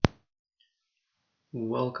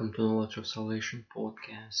Welcome to Knowledge of Salvation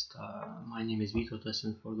podcast. My name is Vytautas,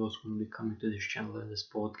 and for those who will be coming to this channel and this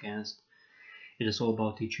podcast, it is all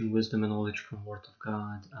about teaching wisdom and knowledge from Word of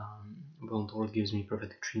God. When the Lord gives me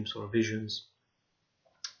prophetic dreams or visions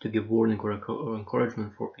to give warning or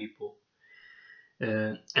encouragement for people,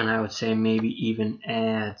 and I would say maybe even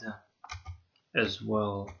add as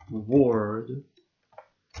well word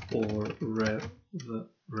or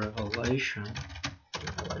revelation.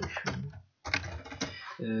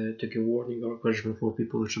 To give warning or encouragement for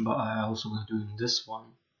people, which I also going to do in this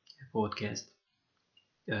one podcast.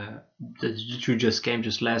 The truth just came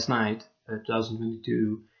just last night,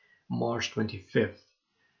 2022, March 25th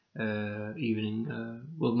evening.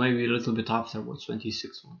 Well, maybe a little bit afterwards,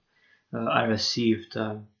 26th one. I received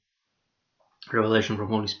revelation from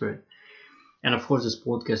Holy Spirit, and of course, this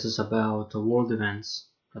podcast is about world events.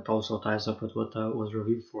 That also ties up with what was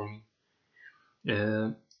revealed for me.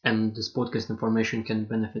 And this podcast information can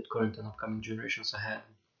benefit current and upcoming generations ahead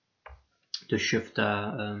to shift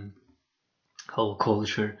whole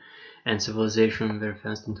culture and civilization very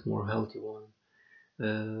fast into more healthy one.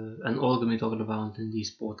 And all that we talking about in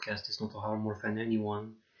these podcasts is not to harm or offend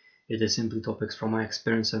anyone. It is simply topics from my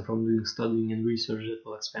experience and from doing studying and research that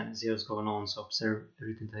will expand as years going on. So observe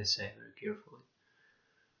everything that I say very carefully.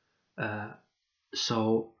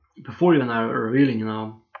 So before even revealing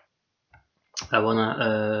now, I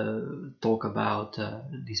wanna talk about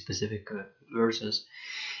these specific verses.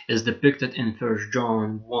 Is depicted in 1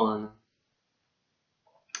 John 1,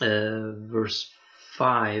 verse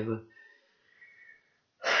 5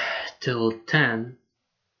 till 10.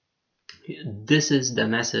 This is the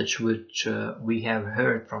message which we have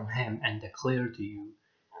heard from him and declare to you,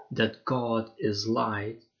 that God is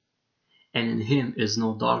light, and in him is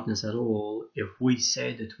no darkness at all. If we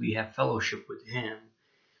say that we have fellowship with him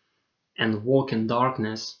and walk in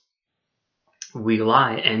darkness, we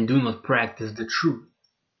lie and do not practice the truth.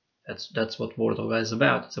 That's what Word of God is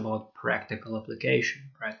about. It's about practical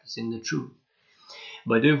application, practicing the truth.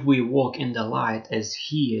 But if we walk in the light as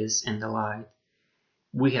he is in the light,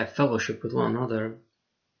 we have fellowship with one another,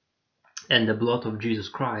 and the blood of Jesus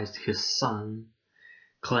Christ, his Son,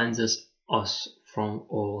 cleanses us from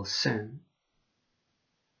all sin.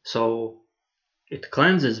 So it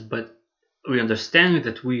cleanses, but we understand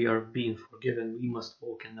that we are being forgiven. We must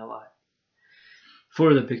walk in the light.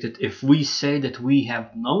 Further depicted, if we say that we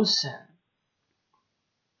have no sin,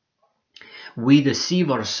 we deceive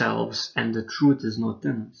ourselves and the truth is not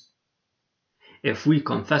in us. If we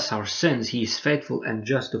confess our sins, he is faithful and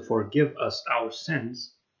just to forgive us our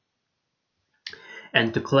sins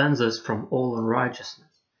and to cleanse us from all unrighteousness.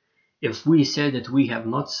 If we say that we have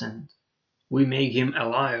not sinned, we make him a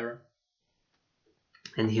liar,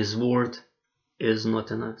 and his word is not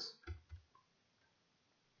in us.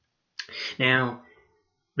 Now,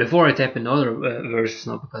 before I tap into other verses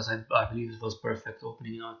now, because I believe it was perfect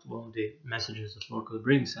opening out one of the messages that Lord could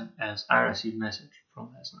bring, as I received message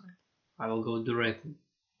from last night, I will go directly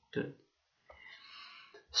to it.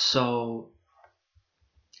 So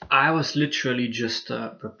I was literally just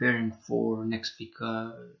preparing for next week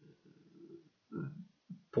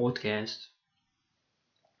podcast.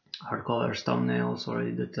 Hard colors, thumbnails,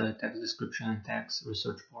 already did the text description and text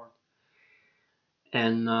research part.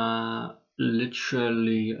 And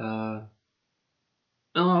literally, I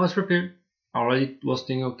was prepared. I already was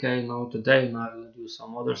thinking, okay, now today, now I will do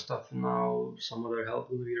some other stuff now, some other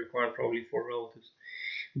help will be required probably for relatives.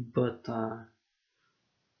 But,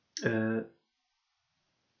 and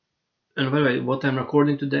by the way, what I'm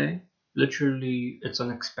recording today, literally, it's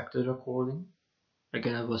unexpected recording.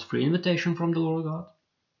 Again, it was free invitation from the Lord God.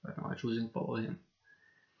 Right now I'm choosing to follow him.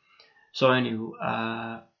 So anywho,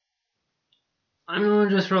 I'm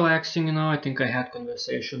just relaxing, I think I had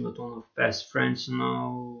conversation with one of best friends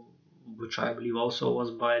which I believe also was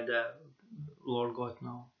by the Lord God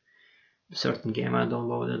A certain game I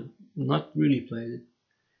downloaded, not really played it,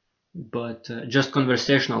 but just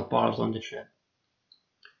conversational part on the chat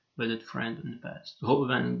with that friend in the past.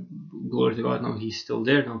 When glory to God, now he's still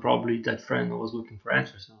there. Now probably that friend was looking for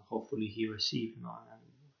answers, and hopefully he received, and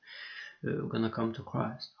gonna come to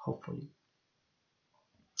Christ, hopefully.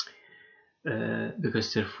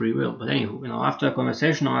 Because they're free will. But anyway, after a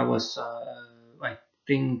conversation, I was, I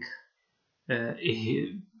think,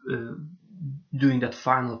 doing that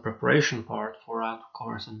final preparation part for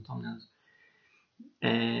covers and thumbnails,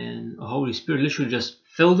 and Holy Spirit literally just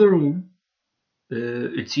filled the room.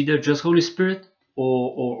 It's either just Holy Spirit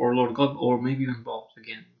or Lord God, or maybe even both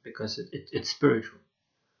again, because it's spiritual.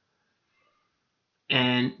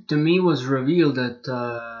 And to me was revealed that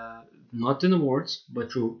not in the words, but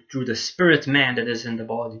through the spirit man that is in the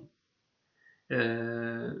body,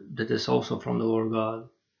 that is also from the Lord God,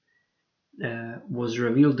 was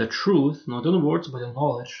revealed the truth, not in words but in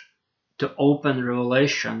knowledge, to open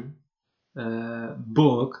Revelation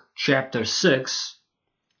book, chapter 6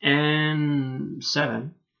 and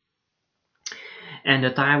 7, and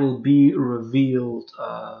that I will be revealed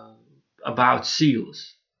about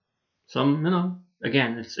seals. Some,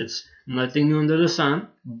 again, it's nothing new under the sun,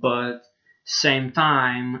 but same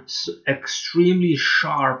time extremely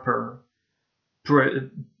sharper,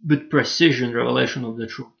 with precision revelation of the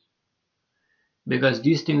truth. Because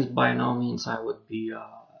these things by no means I would be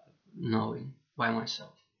knowing by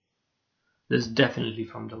myself. This is definitely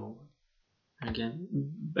from the Lord. And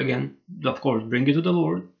again, of course, bring it to the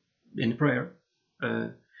Lord in prayer.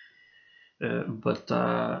 But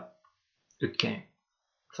it came.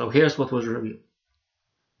 So here's what was revealed.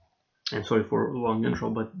 I'm sorry for a long intro,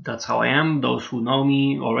 but that's how I am. Those who know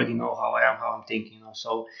me already know how I am, how I'm thinking.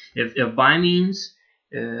 So if by means,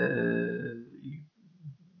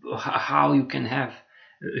 how you can have,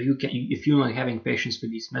 if you're not having patience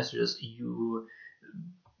with these messages,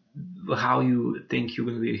 how you think you're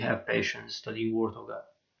going to have patience studying Word of God?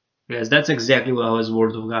 Because that's exactly what I was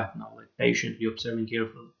Word of God now, like patiently observing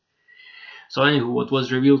carefully. So anywho, what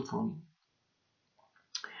was revealed from me?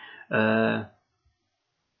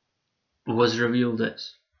 Was revealed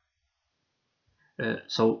this.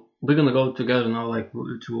 So we're gonna go together now, like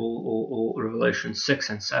to all Revelation 6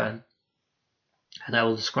 and 7, and I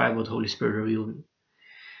will describe what Holy Spirit revealed me.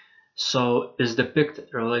 So is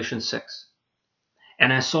depicted Revelation 6.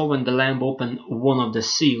 And I saw when the Lamb opened one of the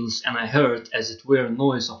seals, and I heard, as it were, a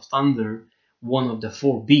noise of thunder, one of the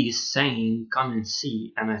four beasts saying, Come and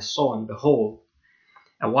see. And I saw, and behold,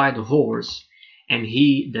 a white horse, and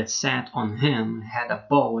he that sat on him had a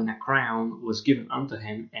bow, and a crown was given unto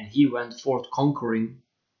him, and he went forth conquering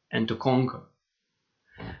and to conquer.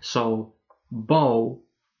 So, bow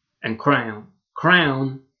and crown.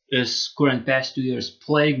 Crown is current past 2 years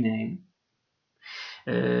plague name,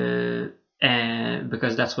 and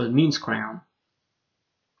because that's what it means, crown.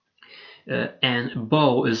 And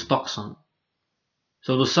bow is toxon.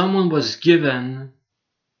 So to someone was given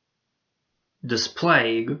this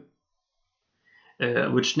plague,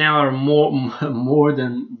 which now are more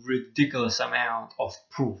than ridiculous amount of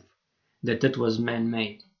proof that it was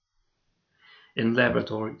man-made in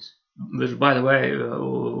laboratories. Which, by the way,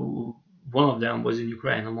 one of them was in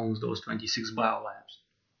Ukraine amongst those 26 biolabs,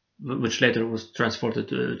 which later was transported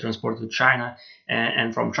to China,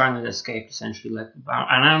 and from China it escaped essentially. And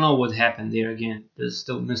I don't know what happened there. Again, there's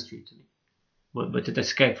still a mystery to me. But it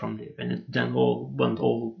escaped from there, and it then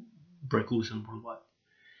all break loose and worldwide.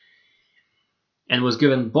 And was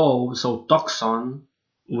given bow, so toxon,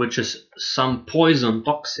 which is some poison,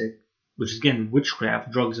 toxic, which is again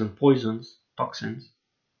witchcraft, drugs and poisons, toxins.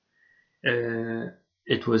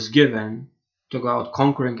 It was given to go out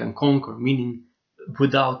conquering and conquer, meaning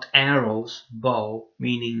without arrows, bow,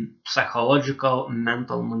 meaning psychological,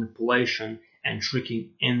 mental manipulation and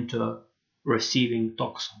tricking into receiving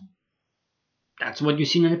toxin. That's what you've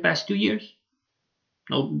seen in the past 2 years.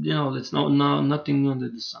 No, it's nothing under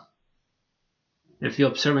the sun. If you're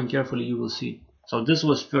observing carefully, you will see. So this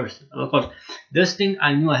was first. Of course, this thing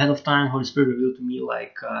I knew ahead of time. Holy Spirit revealed to me,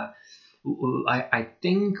 like I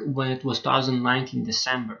think when it was 2019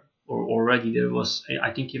 December, or already there was,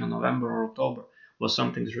 I think even November or October, was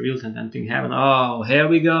something revealed, and then thing happened. Oh, here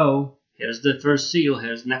we go. Here's the first seal.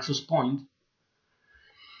 Here's Nexus Point.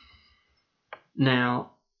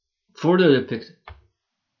 Now, further depicted.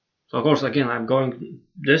 So of course, again, I'm going.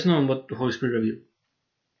 There's no what the Holy Spirit revealed.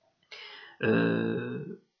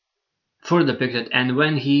 Further depicted, and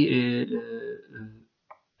when he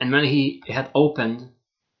had opened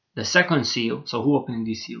the second seal, so who opened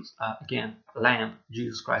these seals? Again, Lamb,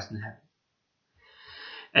 Jesus Christ in heaven.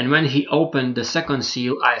 And when he opened the second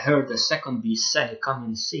seal, I heard the second beast say, Come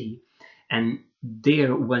and see. And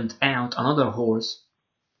there went out another horse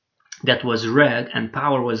that was red, and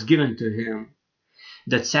power was given to him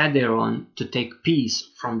that sat thereon to take peace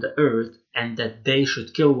from the earth, and that they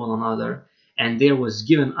should kill one another. And there was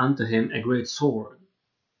given unto him a great sword.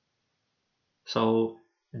 So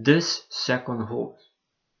this second horse,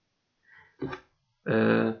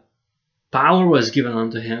 power was given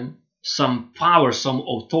unto him, some power, some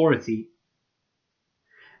authority,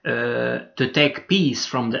 to take peace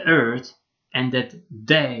from the earth, and that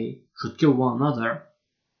they should kill one another,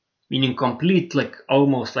 meaning complete, like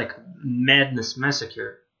almost like madness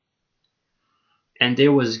massacre. And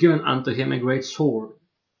there was given unto him a great sword.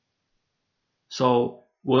 So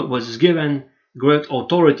what was given great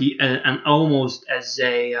authority, and almost as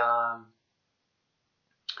a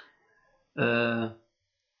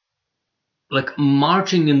like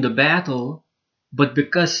marching in the battle, but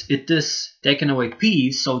because it is taking away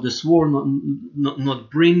peace, so this war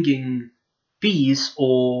not bringing peace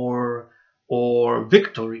or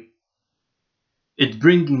victory, it's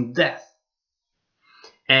bringing death.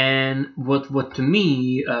 And what to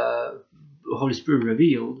me Holy Spirit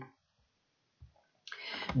revealed,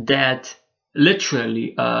 that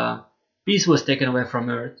literally peace was taken away from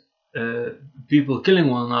earth, people killing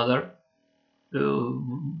one another,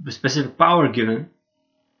 specific power given,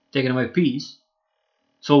 taken away peace.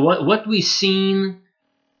 So what we've seen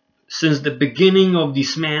since the beginning of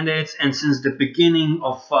these mandates and since the beginning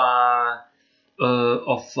of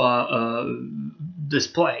this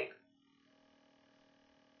plague,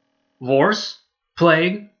 wars,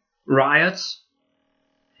 plague, riots,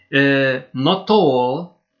 not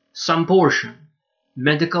all, some portion,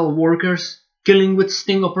 medical workers killing with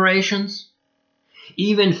sting operations,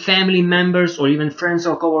 even family members or even friends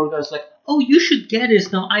or coworkers like, oh, you should get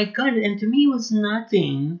this, now I got it, and to me it was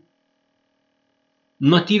nothing.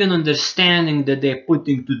 Not even understanding that they're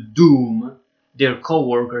putting to doom their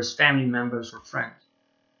coworkers, family members, or friends.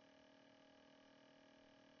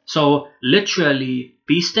 So literally,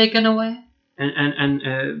 peace taken away,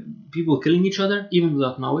 and people killing each other even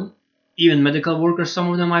without knowing. Even medical workers,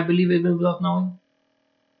 some of them, I believe, even without knowing.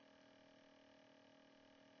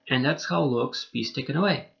 And that's how looks peace taken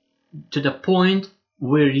away, to the point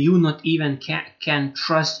where you not even can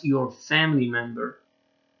trust your family member,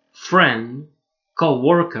 friend,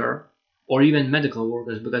 co-worker, or even medical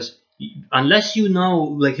workers, because unless you know,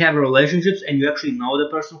 like, have relationships and you actually know the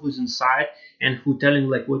person who's inside and who telling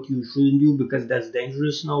like what you shouldn't do because that's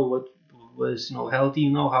dangerous, know what was healthy,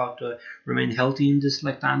 know how to remain healthy in this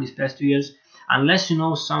like time these past 2 years, unless you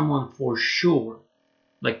know someone for sure,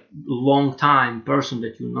 like long time person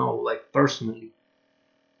that you know like personally,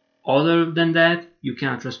 other than that you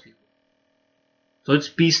cannot trust people. So it's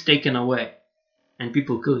peace taken away and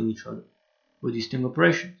people killing each other with these sting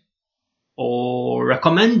operations, or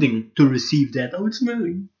recommending to receive that. Oh, it's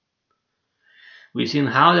mine. We've seen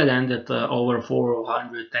how that ended, over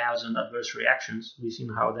 400,000 adverse reactions. We've seen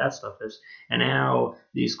how that stuff is. And now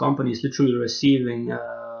these companies literally receiving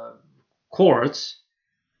courts,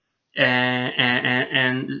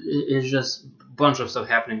 and it's just a bunch of stuff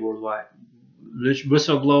happening worldwide.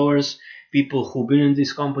 Whistleblowers, people who've been in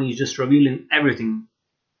these companies just revealing everything.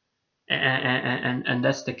 And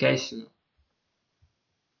that's the case.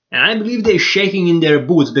 And I believe they're shaking in their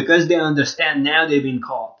boots because they understand now they've been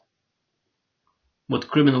caught. What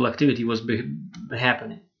criminal activity was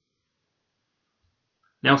happening.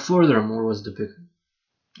 Now furthermore was depicted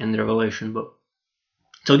in the Revelation book.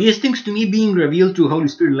 So these things to me being revealed to Holy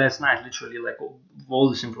Spirit last night, literally, like all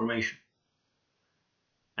this information.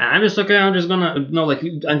 And I'm just okay, I'm just gonna,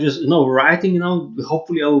 I'm just, writing,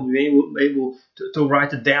 hopefully I will be able to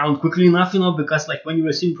write it down quickly enough, because like when you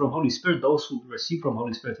receive from Holy Spirit, those who receive from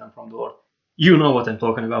Holy Spirit and from the Lord, you know what I'm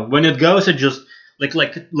talking about. When it goes, it just like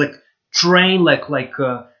train, like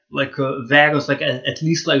wagons, like at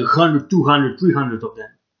least like 100, 200, 300 of them.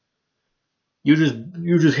 You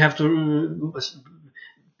just have to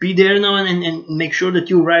be there now and make sure that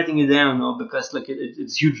you're writing it down, because like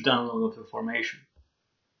it's huge download of information.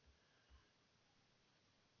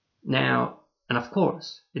 Now, and of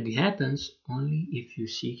course, it happens only if you're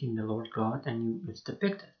seeking the Lord God and it's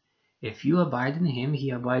depicted. If you abide in Him,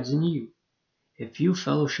 He abides in you. If you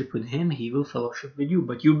fellowship with Him, He will fellowship with you.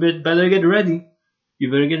 But you better get ready.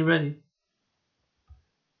 You better get ready.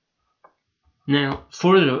 Now,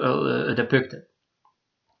 further depicted.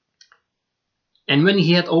 And when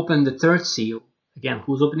He had opened the third seal, again,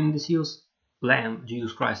 who's opening the seals? Lamb,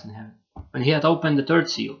 Jesus Christ in heaven. When He had opened the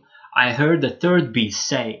third seal, I heard the third beast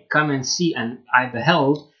say, come and see, and I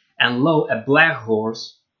beheld, and lo, a black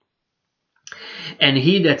horse, and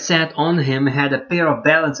he that sat on him had a pair of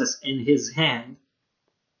balances in his hand.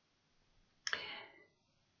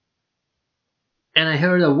 And I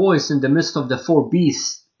heard a voice in the midst of the four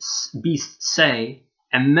beasts say,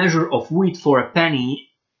 a measure of wheat for a penny,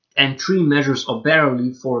 and 3 measures of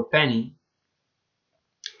barley for a penny,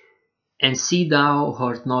 and see thou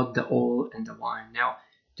hurt not the oil and the wine. Now,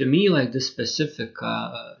 to me, like this specific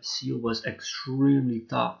seal was extremely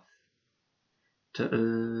tough to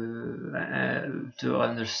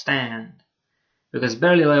understand, because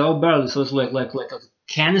barley, barley, so it's like a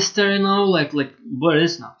canister, like what it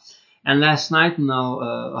is now. And last night,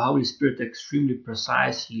 Holy Spirit extremely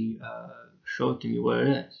precisely showed to me what it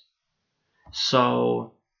is.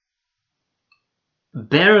 So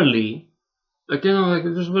barley,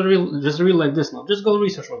 just real like this now. Just go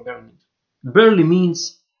research what barley means. Barley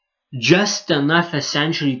means just enough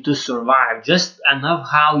essentially to survive, just enough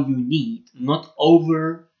how you need, not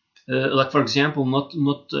over, like for example, not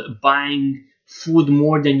buying food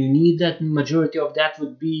more than you need. That majority of that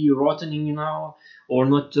would be rotting, or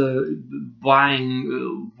not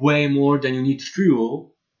buying way more than you need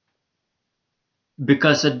fuel,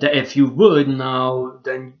 because if you would now,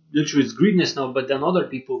 then literally it's greediness now, but then other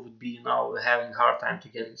people would be having a hard time to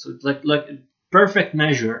get it. So it's like perfect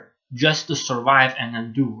measure just to survive and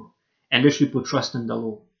endure, and literally put trust in the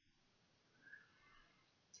Lord.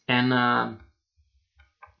 And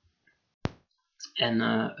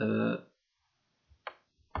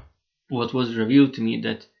what was revealed to me,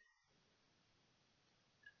 that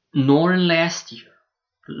nor in last year,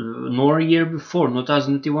 nor year before, no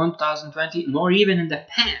 2021, 2020, nor even in the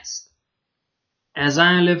past, as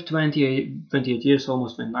I lived 28 years,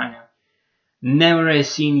 almost 29 now, never have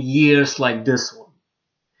seen years like this one,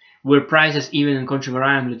 where prices, even in country where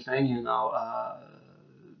I am, Lithuania now,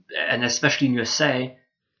 and especially in USA,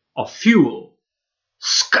 of fuel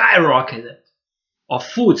skyrocketed, of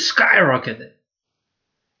food skyrocketed,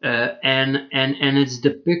 and it's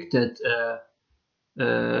depicted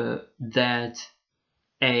that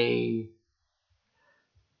a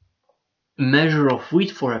measure of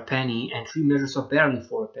wheat for a penny and 3 measures of barley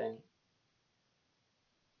for a penny.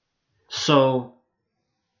 So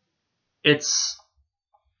it's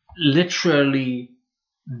literally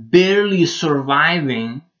barely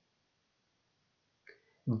surviving,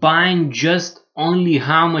 buying just only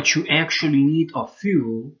how much you actually need of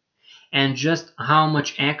fuel and just how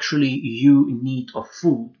much actually you need of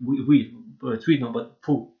food. But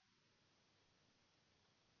food.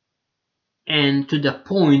 And to the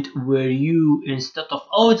point where you, instead of,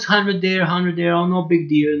 oh, it's 100 there, 100 there, oh, no big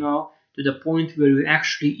deal, to the point where you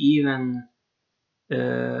actually even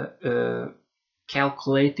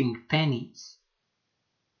calculating pennies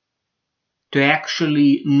to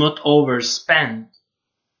actually not overspend.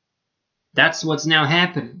 That's what's now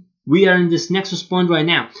happening. We are in this nexus point right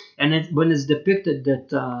now, and when it's depicted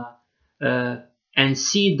that and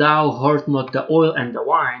see thou hurt not the oil and the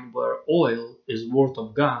wine, where oil is word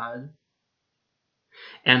of God,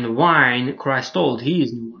 and wine, Christ told, he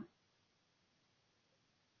is new wine.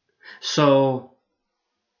 So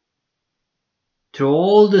through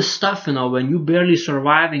all this stuff, when you barely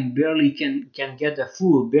surviving, barely can get the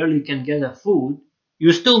food,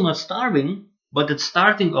 you're still not starving, but the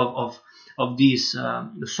starting of these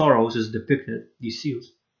sorrows is depicted, these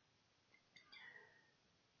seals.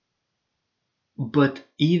 But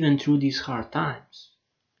even through these hard times,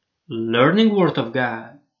 learning Word of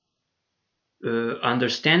God,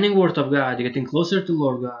 understanding Word of God, getting closer to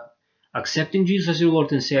Lord God, accepting Jesus as your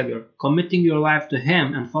Lord and Savior, committing your life to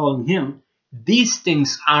Him and following Him, these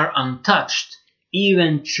things are untouched,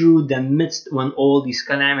 even through the midst when all these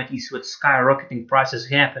calamities with skyrocketing prices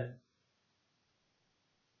happen.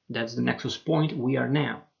 That's the nexus point we are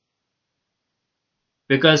now.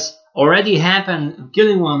 Because already happened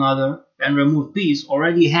killing one another and remove peace,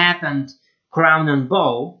 already happened crown and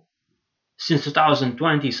bow since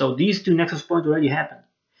 2020. So these two nexus points already happened.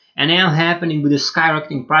 And now happening with the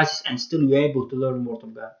skyrocketing prices, and still you're able to learn the Word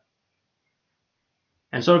of God.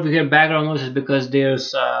 And so if you hear background noises, because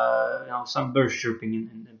there's some birds chirping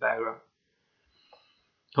in the background.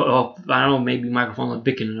 Oh, I don't know, maybe microphone not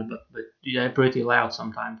big enough, but they're pretty loud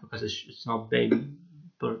sometimes because it's not baby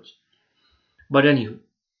birds. But anywho,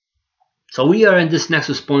 so we are in this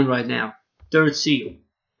nexus point right now, third seal.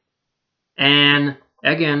 And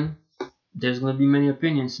again, there's going to be many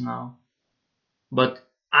opinions now, but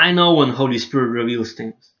I know when Holy Spirit reveals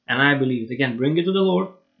things, and I believe, again, bring it to the Lord,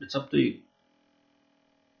 it's up to you.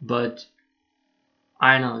 But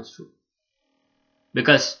I know it's true.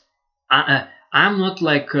 Because I'm not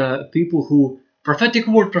like people who, prophetic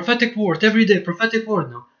word every day, prophetic word.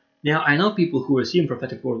 No. Now, I know people who receive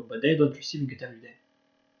prophetic word, but they don't receive it every day.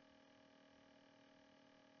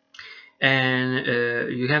 And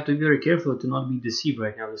you have to be very careful to not be deceived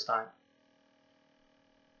right now this time.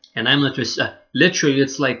 And I'm not just, literally,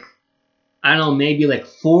 it's like, I don't know, maybe like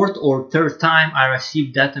fourth or third time I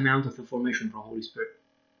received that amount of information from Holy Spirit.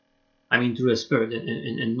 I mean, through the Spirit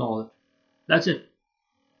and knowledge. That's it.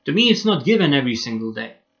 To me, it's not given every single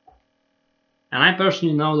day. And I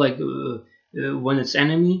personally know, like, when it's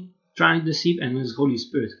enemy trying to deceive and when it's Holy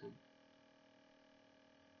Spirit.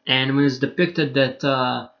 And when it's depicted that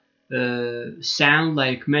sound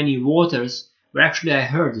like many waters, where actually I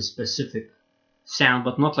heard a specific sound,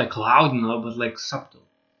 but not like loud enough, but like subtle.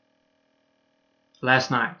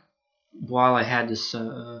 Last night, while I had this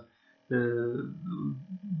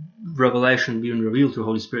revelation being revealed through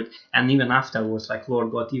Holy Spirit, and even afterwards, like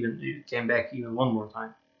Lord God even came back even one more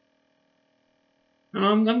time.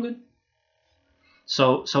 No, I'm good.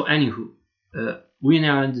 So anywho, we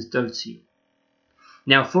now in the third seal.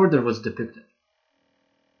 Now further was depicted.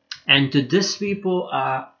 And to these people,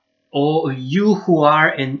 or you who are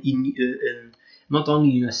in not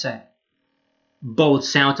only USA, both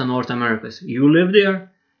South and North Americas, you live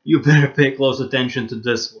there, you better pay close attention to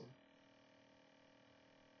this one.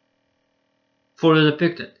 Further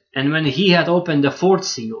depicted. And when he had opened the fourth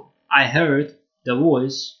seal, I heard the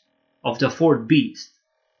voice of the fourth beast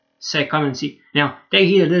say, come and see. Now, take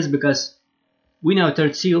heed of this, because we know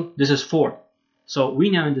third seal, this is fourth. So we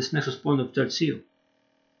now in this nexus point of third seal.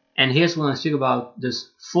 And here's when I speak about this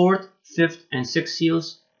fourth, fifth, and sixth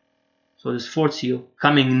seals. So this fourth seal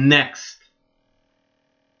coming next.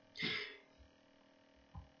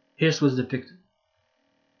 Here's what's depicted.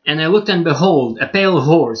 And I looked, and behold, a pale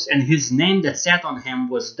horse, and his name that sat on him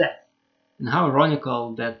was Death. And how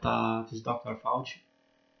ironical that this Dr. Fauci,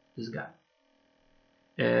 this guy,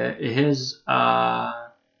 his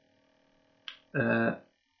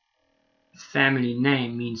family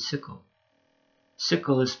name means sickle.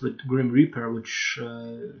 Sickle is with Grim Reaper, which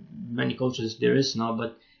many cultures there is now,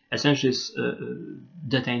 but essentially it's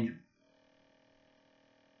Death Angel,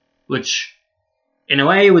 which in a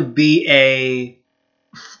way would be a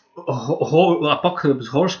apocalypse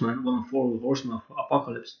horseman, one of four horsemen of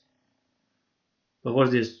apocalypse. But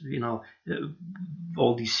what is,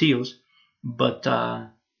 all these seals, but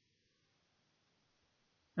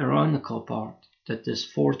ironical part that this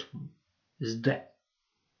fourth one is Death,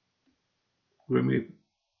 Grim Reaper,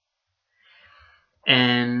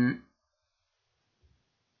 and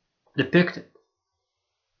depicted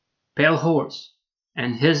pale horse,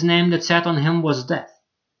 and his name that sat on him was Death,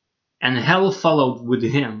 and hell followed with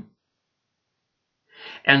him,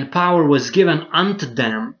 and power was given unto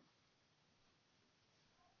them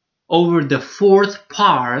over the fourth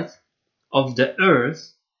part of the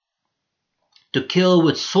earth to kill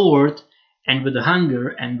with sword, and with hunger,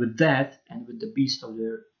 and with death, and with the beast of the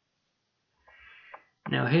earth.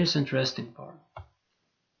 Now here's the interesting part.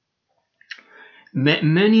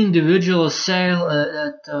 Many individuals say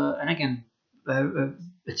that, and again,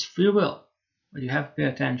 it's free will, but you have to pay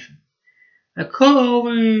attention. Like, oh,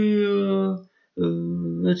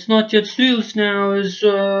 it's not yet seals now, it's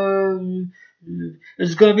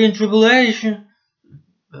gonna be in tribulation.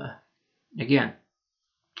 Again,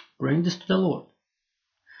 bring this to the Lord.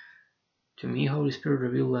 To me, Holy Spirit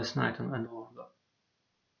revealed last night and long ago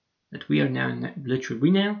that we are now in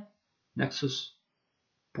literally Nexus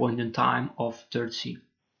point in time of third seal.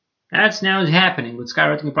 That's now happening with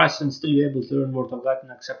skyrocketing prices and still be able to learn Word of God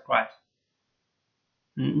and accept Christ.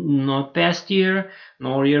 Not past year,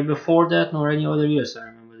 nor year before that, nor any other years I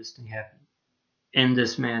remember this thing happening in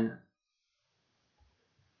this manner.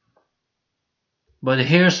 But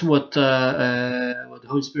here's what the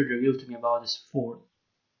Holy Spirit revealed to me about this fourth.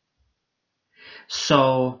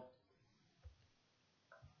 So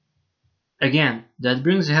again, that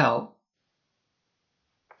brings hell.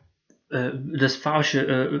 This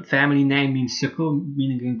Fauci family name means sickle,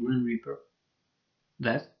 meaning Grim Reaper.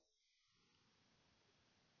 That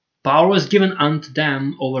power was given unto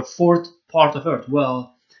them over fourth part of earth.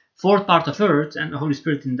 Well, fourth part of earth, and the Holy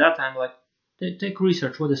Spirit in that time, like, take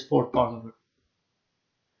research. What is fourth part of earth?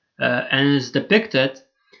 And it's depicted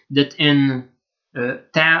that in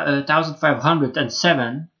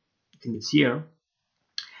 1507, I think it's here,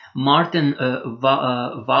 Martin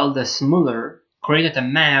Valdes Muller created a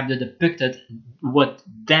map that depicted what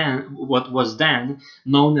was then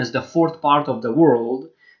known as the fourth part of the world,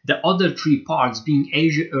 the other three parts being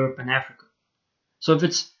Asia, Europe, and Africa. So if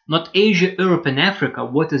it's not Asia, Europe, and Africa,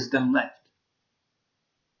 what is then left?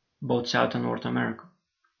 Both South and North America.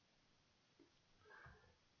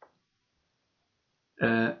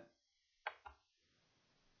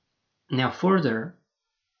 Now further,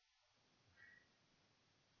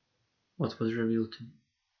 what was revealed to me?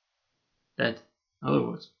 That, in other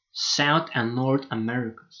words, South and North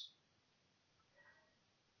Americas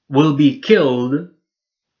will be killed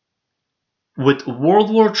with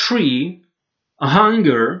World War III,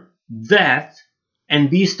 hunger, death, and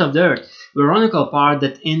beast of the earth. The ironical part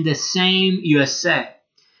that in the same USA,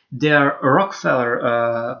 their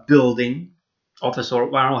Rockefeller building, office or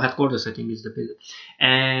headquarters, I think is the building,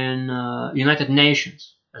 and United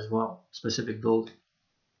Nations as well, specific building.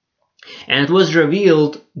 And it was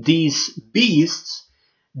revealed these beasts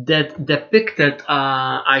that depicted,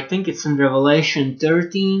 I think it's in Revelation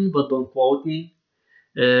 13, but don't quote me,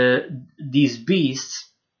 these beasts.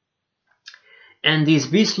 And these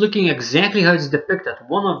beasts looking exactly how it's depicted.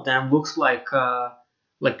 One of them looks like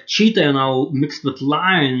cheetah, mixed with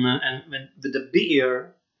lion and with the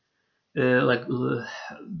bear. and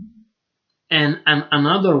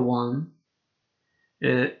another one,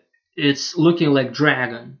 it's looking like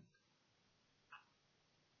dragon,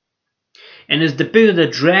 and it's depicted a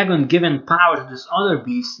dragon giving power to this other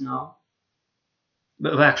beast,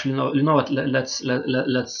 But actually, no. You know what? Let's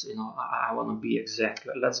I want to be exact.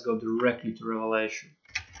 Let's go directly to Revelation.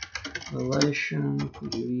 Revelation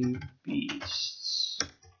 3 beasts.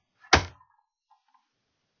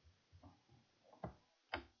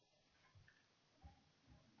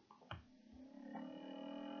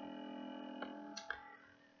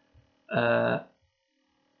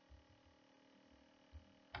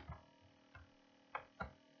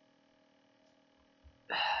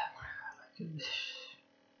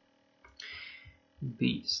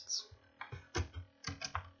 Beasts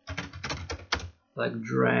like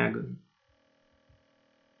dragon.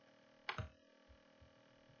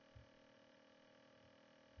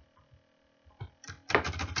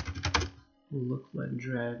 Look like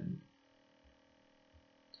dragon.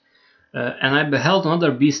 And I beheld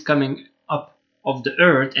another beast coming up of the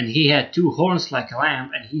earth, and he had 2 horns like a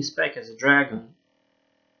lamb, and he spake as a dragon.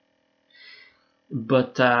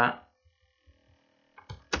 But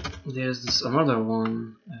there's this another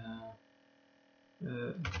one.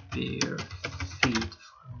 Bare feet, if I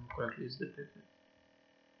remember correctly, is depicted.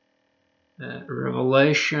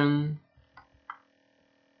 Revelation,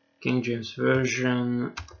 King James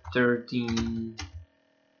Version, 13,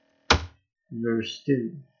 verse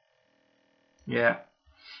 2. Yeah.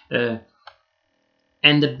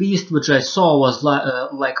 And the beast which I saw was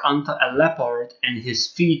like unto a leopard, and his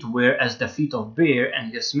feet were as the feet of bear,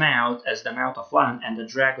 and his mouth as the mouth of lion, and the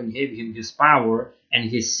dragon gave him his power, and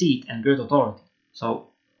his seat, and great authority. So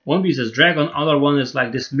one beast is dragon, other one is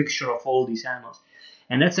like this mixture of all these animals.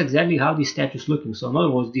 And that's exactly how these statues looking. So in other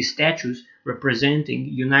words, these statues representing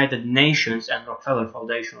United Nations and Rockefeller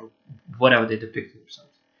Foundation, or whatever they depict themselves.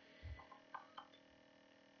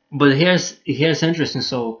 But here's interesting.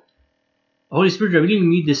 So Holy Spirit revealing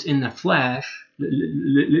me this in the flash,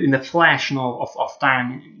 of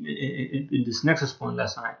time, in this Nexus point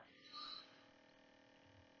last night.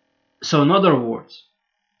 So in other words,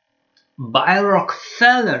 by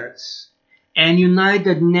Rockefellers and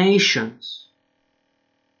United Nations,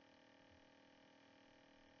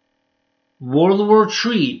 World War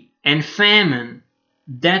III and famine,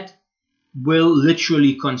 that will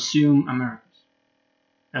literally consume Americans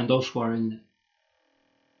and those who are in it.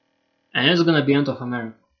 And it's going to be end of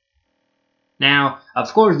America. Now,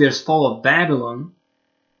 of course, there's fall of Babylon.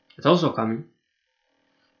 It's also coming.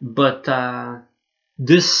 But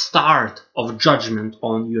this start of judgment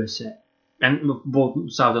on USA and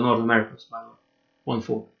both South and North Americas, by the way,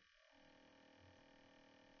 1-4.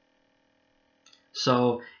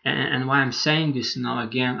 So, and why I'm saying this now,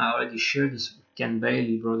 again, I already shared this with Ken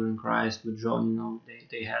Bailey, brother in Christ, with John.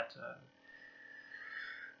 They had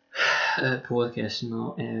a podcast,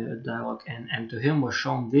 a dialogue, and to him was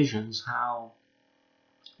shown visions how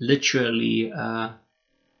literally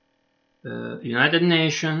United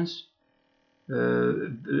Nations,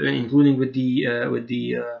 including with the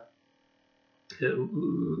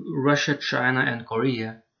Russia, China, and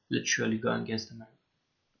Korea, literally going against America.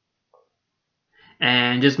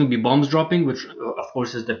 And there's going to be bombs dropping, which of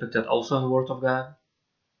course is depicted also in the Word of God.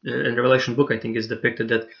 In the Revelation book, I think, is depicted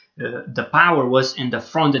that the power was in the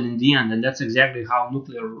front and in the end, and that's exactly how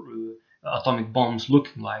nuclear atomic bombs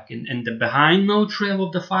looking like. In the behind, no trail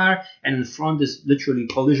of the fire, and in front is literally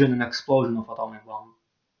collision and explosion of atomic bomb.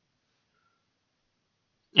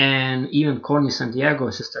 And even Corny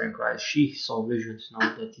Santiago, sister in Christ, she saw visions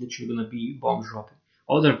that literally gonna be bombs dropping.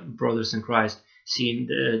 Other brothers in Christ seeing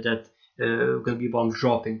that gonna be bombs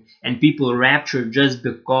dropping, and people raptured just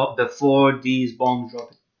before these bombs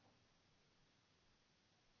dropping.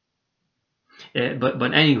 But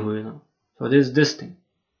anywho, so there's this thing.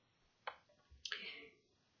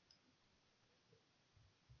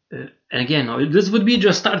 And again, this would be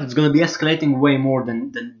just start. It's gonna be escalating way more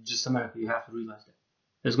than just America. You have to realize that.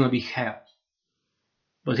 There's gonna be chaos.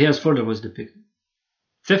 But here's further what's depicted.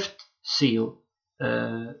 5th seal.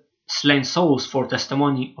 Slain souls for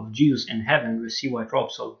testimony of Jesus in heaven receive white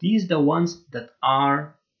robes. So these are the ones that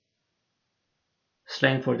are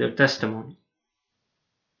slain for their testimony.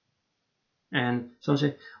 And some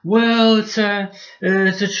say, well, it's a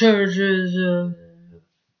church.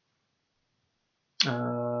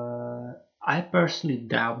 I personally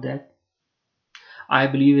doubt that. I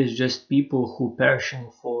believe it's just people who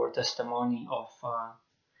perishing for testimony of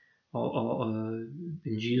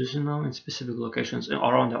in Jesus, in specific locations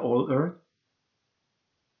around the whole earth,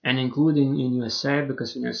 and including in USA,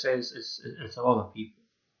 because in USA it's a lot of people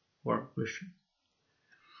who are Christian.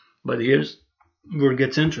 But here's where it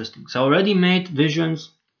gets interesting. So I already made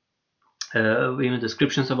visions, even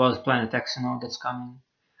descriptions about Planet X, that's coming.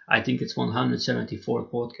 I think it's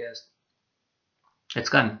 174th podcast. It's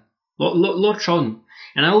coming. Lord showed me.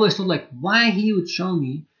 And I always thought, like, why he would show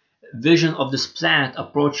me a vision of this planet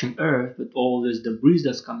approaching Earth with all this debris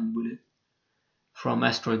that's coming with it from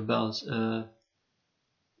asteroid belts. And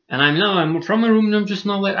I'm from a room, and I'm just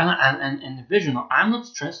not like, and the vision, I'm not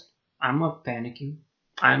stressed. I'm not panicking.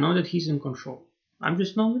 I know that he's in control. I'm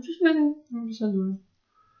just waiting. I'm just doing.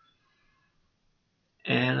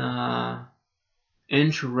 And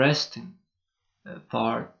interesting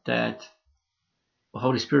part that the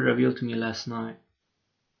Holy Spirit revealed to me last night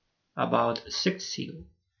about sixth seal.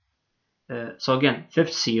 So again,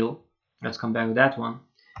 fifth seal. Let's come back to that one.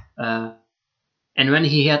 And when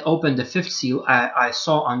he had opened the fifth seal, I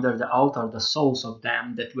saw under the altar the souls of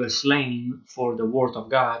them that were slain for the word of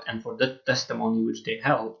God and for the testimony which they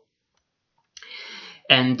held.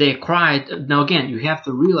 And they cried. Now again, you have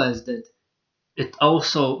to realize that it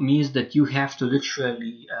also means that you have to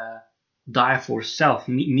literally die for self,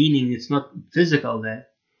 meaning it's not physical death,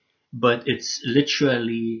 but it's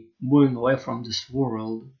literally moving away from this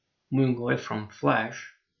world, moving away from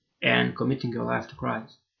flesh, and committing your life to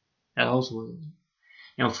Christ. That also what it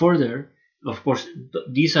is. Further, of course,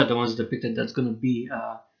 these are the ones depicted that's going to be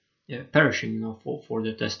perishing, for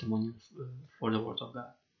the testimony, for the word of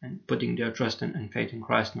God, and putting their trust and faith in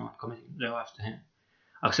Christ, not committing their life to Him,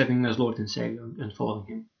 accepting Him as Lord and Savior, and following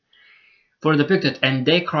Him. For depicted, and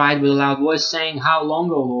they cried with a loud voice, saying, How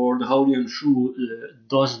long, O Lord, holy and true,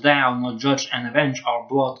 dost thou not judge and avenge our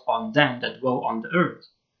blood on them that dwell on the earth?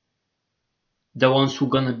 The ones who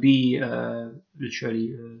gonna be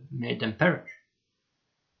literally made them perish.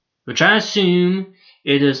 Which I assume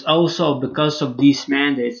it is also because of these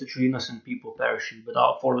mandates that innocent people perishing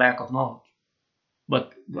for lack of knowledge.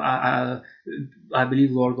 But I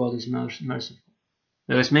believe Lord God is merciful.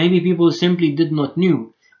 Because maybe people simply did not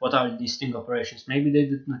knew what are these sting operations. Maybe they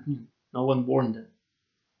did not knew. No one warned them.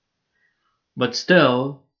 But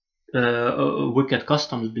still, wicked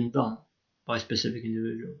customs been done by specific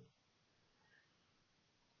individuals.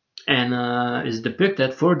 And is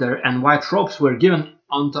depicted further, and white robes were given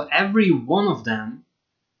unto every one of them,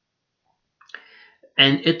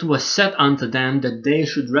 and it was said unto them that they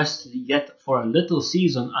should rest yet for a little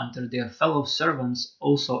season until their fellow servants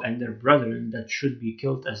also and their brethren that should be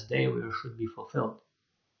killed as they were should be fulfilled.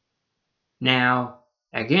 Now,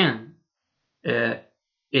 again, it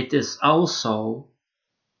is also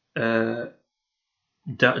it's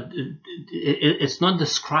not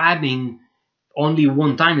describing only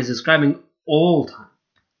one time, it's describing all time.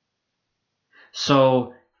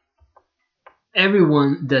 So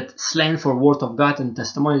everyone that slain for word of God and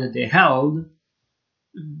testimony that they held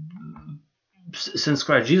since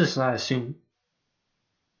Christ Jesus, I assume,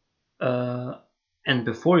 and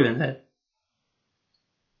before even that,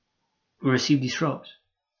 receive these robes.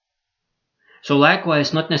 So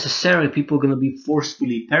likewise, not necessarily people going to be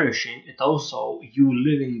forcefully perishing. It also you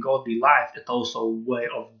living godly life. It also a way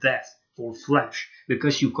of death for flesh,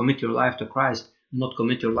 because you commit your life to Christ, not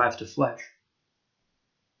commit your life to flesh.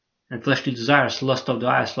 And fleshly desires, lust of the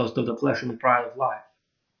eyes, lust of the flesh, and the pride of life.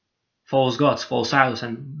 False gods, false idols,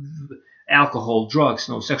 and alcohol, drugs,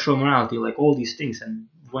 sexual morality, like all these things, and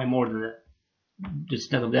way more than that.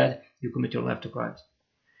 Instead of that, you commit your life to Christ.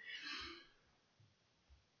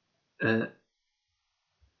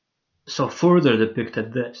 So further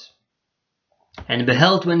depicted this. And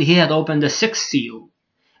beheld when he had opened the sixth seal,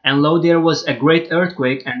 and lo, there was a great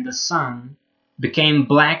earthquake, and the sun became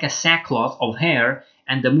black as sackcloth of hair,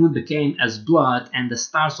 and the moon became as blood, and the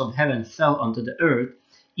stars of heaven fell unto the earth,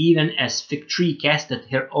 even as fig tree casteth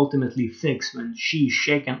her ultimately figs when she is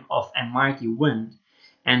shaken of a mighty wind.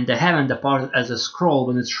 And the heaven departed as a scroll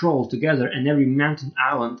when it rolled together, and every mountain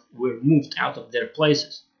island were moved out of their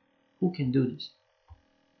places. Who can do this?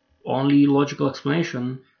 Only logical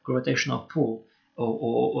explanation, gravitational pull,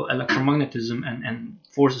 or electromagnetism and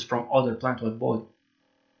forces from other planetoid body,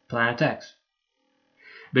 Planet X.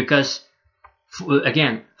 Because,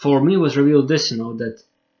 again, for me was revealed this, that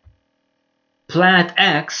Planet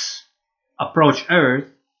X approached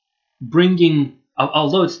Earth, bringing,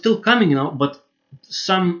 although it's still coming, but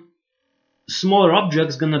some smaller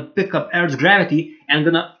objects gonna pick up Earth's gravity and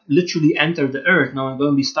gonna literally enter the Earth now and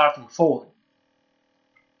gonna be starting falling.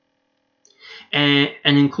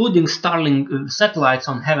 And including Starlink satellites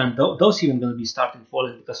on heaven, those even going to be starting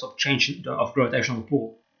falling because of change of gravitational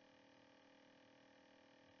pull.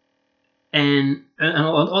 And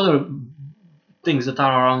other things that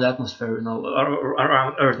are around the atmosphere,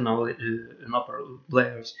 around Earth now, in upper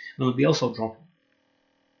layers, will be also dropping.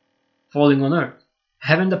 falling on earth.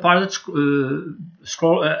 Heaven departed,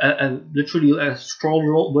 literally a scroll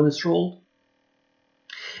roll when it's rolled.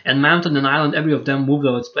 And mountain and island, every of them moved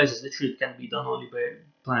out of its places. Literally, it can be done only by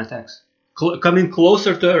Planet X. Coming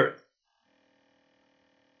closer to Earth.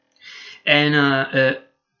 And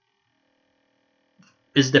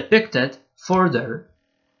is depicted further.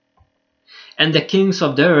 And the kings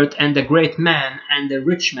of the earth, and the great man, and the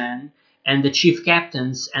rich man, and the chief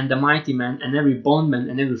captains, and the mighty man, and every bondman,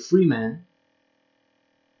 and every free man.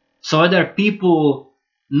 So either people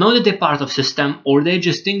know that they're part of system, or they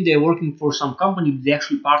just think they're working for some company, but they're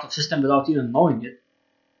actually part of system without even knowing it.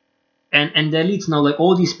 And the elites now, like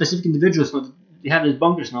all these specific individuals, now they have these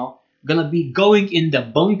bunkers now, gonna be going in the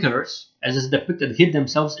bunkers, as is depicted, hid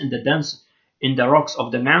themselves in the dens, in the rocks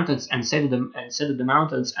of the mountains, and said to the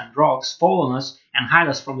mountains and rocks, fall on us and hide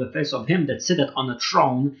us from the face of him that sitteth on the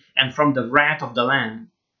throne and from the wrath of the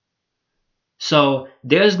Lamb. So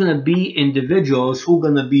there's gonna be individuals who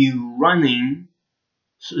gonna be running.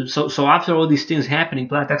 So after all these things happening,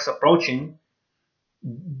 Planet X approaching,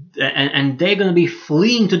 and they're gonna be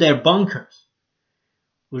fleeing to their bunkers.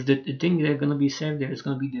 Which they think they're gonna be saved there. It's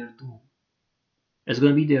gonna be their doom. It's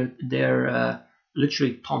gonna be their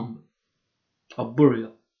literally tomb of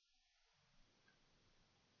burial.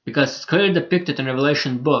 Because it's clearly depicted in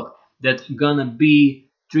Revelation book that gonna be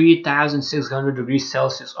 3,600 degrees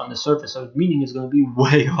Celsius on the surface, so meaning it's gonna be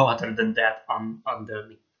way hotter than that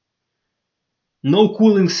underneath. No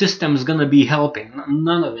cooling system is gonna be helping.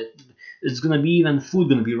 None of it. It's gonna be even food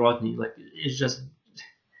gonna be rotting. Like it's just.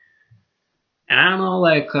 And I don't know,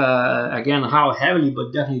 like again, how heavily,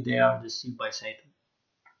 but definitely they are deceived by Satan,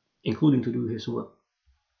 including to do his will.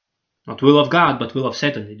 Not will of God, but will of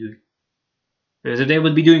Satan they do. Because if they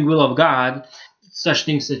would be doing will of God, such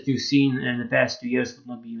things that you've seen in the past 2 years would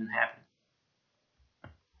not be even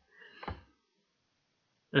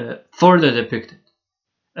happening. Further depicted,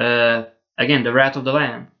 again, the wrath of the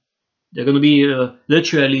Lamb. They're going to be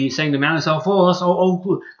literally saying the man is all fall us,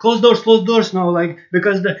 close doors now, like,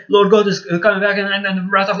 because the Lord God is coming back and the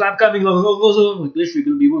wrath of the Lamb coming, literally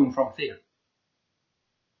going to be moving from fear.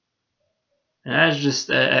 And that's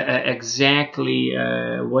just exactly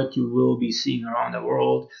what you will be seeing around the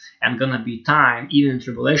world, and gonna be time, even in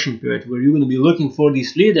tribulation period, where you're gonna be looking for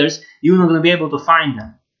these leaders, you're not gonna be able to find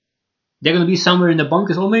them. They're gonna be somewhere in the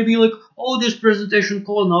bunkers, or maybe like, this presentation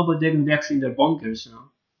call now, but they're gonna be actually in their bunkers,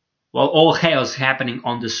 while all hell is happening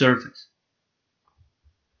on the surface.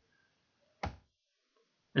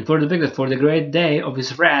 And for the great day of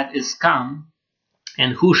his wrath is come,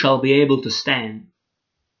 and who shall be able to stand?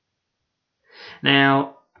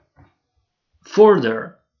 Now,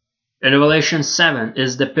 further, in Revelation 7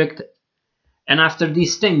 is depicted, and after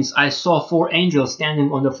these things I saw 4 angels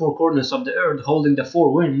standing on the 4 corners of the earth, holding the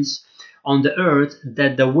 4 winds on the earth,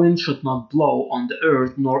 that the wind should not blow on the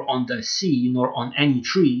earth, nor on the sea, nor on any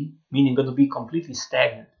tree, meaning going to be completely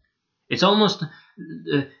stagnant. It's almost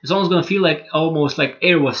going to feel like almost like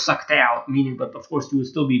air was sucked out, meaning, but of course you will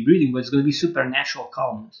still be breathing, but it's going to be supernatural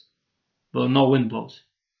calmness, but no wind blows.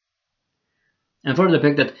 And further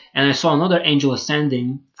depicted, and I saw another angel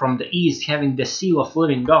ascending from the east, having the seal of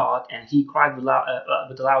living God, and he cried with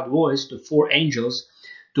a loud voice to 4 angels,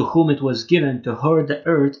 to whom it was given to hurt the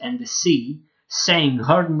earth and the sea, saying,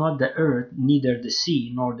 hurt not the earth, neither the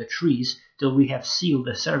sea, nor the trees, till we have sealed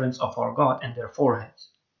the servants of our God and their foreheads.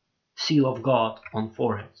 Seal of God on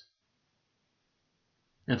foreheads.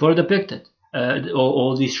 And further depicted,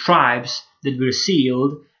 all these tribes that were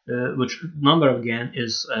sealed, which number again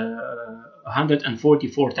is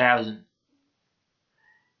 144,000,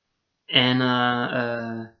 and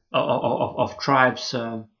of tribes,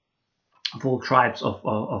 of all tribes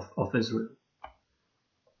of Israel,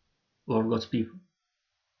 Lord God's people.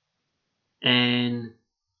 And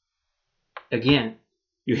again,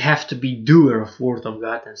 you have to be doer of word of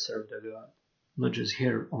God and serve the God, not just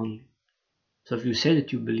hear only. So if you say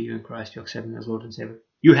that you believe in Christ, you accept Him as Lord and Savior,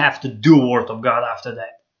 you have to do word of God after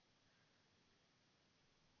that.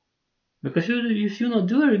 Because if you're not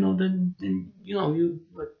doing it, then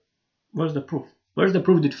where's the proof? Where's the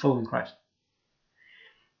proof that you follow in Christ?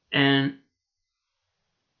 And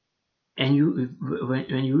you,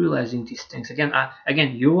 when you're realizing these things,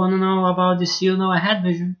 again, you want to know about the seal? No, I had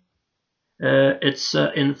vision. It's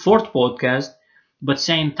in 4th podcast, but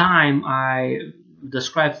same time I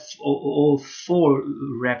described all 4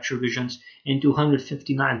 rapture visions in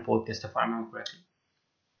 259 podcast, if I remember correctly.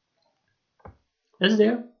 It's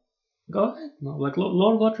there. Go ahead. No, like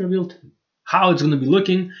Lord God revealed to me how it's going to be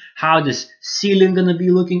looking, how this sealing going to be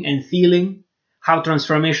looking and feeling, how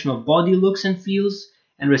transformation of body looks and feels,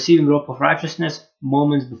 and receiving robe of righteousness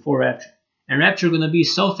moments before rapture. And rapture going to be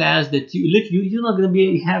so fast that you're not going to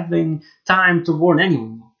be having time to warn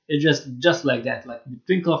anyone. It's just like that, like the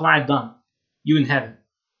twinkle of an eye, done. You in heaven.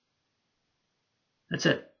 That's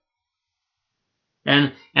it.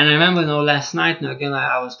 And I remember, last night, again,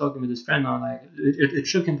 I was talking with this friend, like it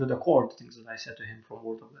shook him to the core, the things that I said to him from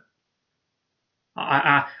Word of God.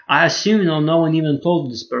 I assume, no one even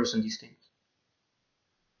told this person these things.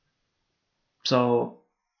 So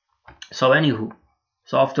anywho,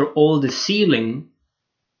 so after all the sealing,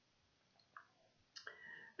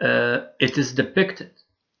 it is depicted.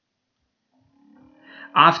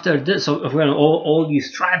 After this, so when all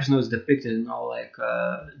these tribes is depicted, like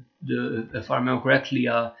if I remember correctly,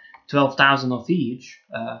 12,000 of each.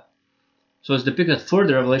 So it's depicted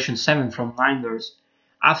further, Revelation 7 from 9 verse.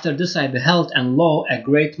 After this I beheld, and lo, a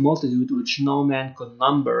great multitude which no man could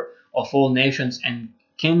number, of all nations and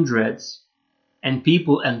kindreds and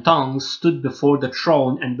people and tongues, stood before the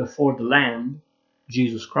throne and before the Lamb,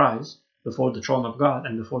 Jesus Christ, before the throne of God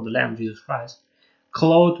and before the Lamb, Jesus Christ,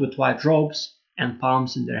 clothed with white robes and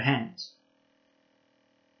palms in their hands.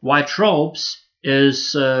 White robes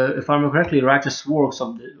is, if I remember correctly, righteous works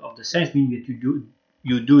of the saints, meaning that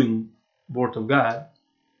you're doing Word of God.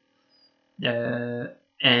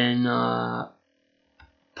 And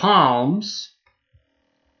palms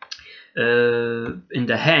in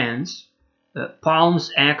the hands.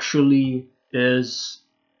 Palms actually is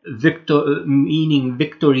meaning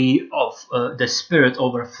victory of the spirit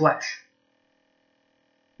over flesh.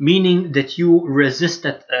 Meaning that you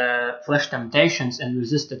resisted flesh temptations and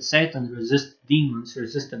resisted Satan, resisted demons,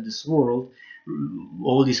 resisted this world,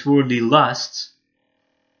 all these worldly lusts,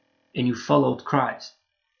 and you followed Christ.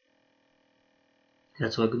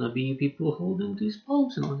 That's why gonna be people holding these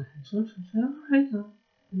palms in their hands. Right now,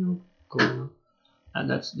 cool. And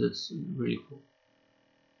that's really cool.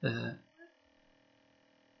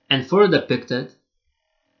 And further depicted,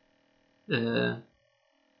 and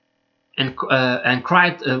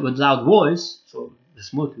cried with loud voice, so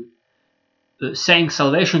this multitude, saying,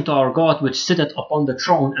 "Salvation to our God, which sitteth upon the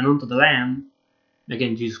throne, and unto the Lamb,"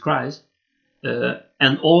 again Jesus Christ.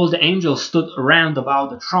 And all the angels stood around about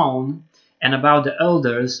the throne, and about the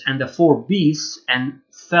elders and the four beasts, and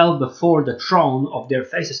fell before the throne of their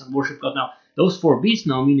faces and worshipped God. Now, those four beasts,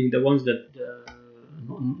 meaning the ones that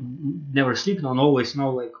never sleep, always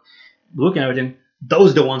like looking at everything,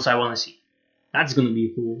 those are the ones I want to see. That's going to be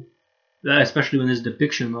cool, especially when there's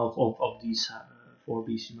depiction of these four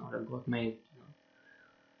beasts, that God made.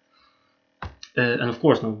 And of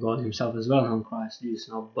course, God Himself as well, Christ Jesus.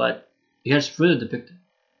 But here's further depicted,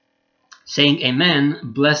 saying, "Amen,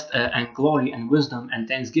 blessed and glory and wisdom and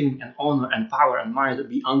thanksgiving and honor and power and might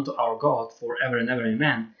be unto our God forever and ever.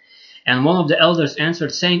 Amen." And one of the elders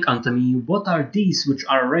answered, saying unto me, "What are these which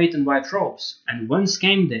are arrayed in white robes, and whence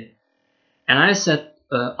came they?" And I said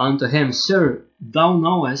unto him, "Sir, thou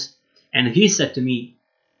knowest." And he said to me,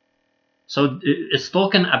 so it's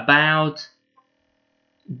talking about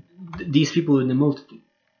these people in the multitude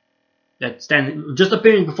that stand, just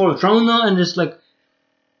appearing before the throne now, and it's like,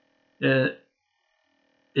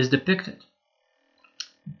 is depicted.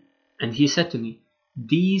 And he said to me,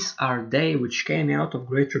 "These are they which came out of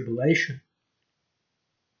great tribulation,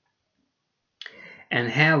 and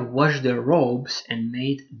have washed their robes and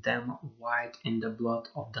made them white in the blood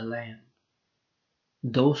of the Lamb."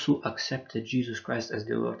 Those who accepted Jesus Christ as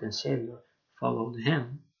their Lord and Savior followed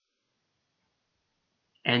Him.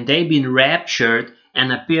 And they been raptured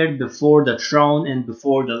and appeared before the throne and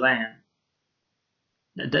before the Lamb.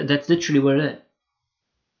 That's literally what it is.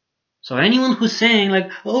 So anyone who's saying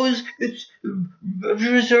like, "Oh, it's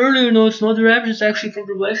rapture is earlier," no, it's not the rapture, it's actually from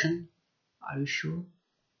Revelation. Are you sure?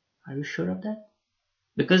 Are you sure of that?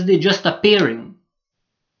 Because they're just appearing.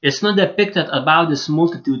 It's not depicted about this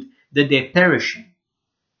multitude that they're perishing.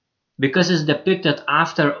 Because it's depicted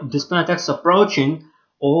after this planet approaching,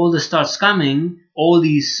 all the stars coming, all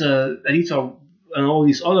these elites and all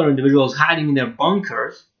these other individuals hiding in their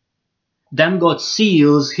bunkers. Then God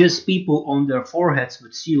seals His people on their foreheads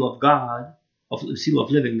with seal of God, seal of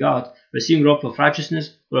living God, receiving robe of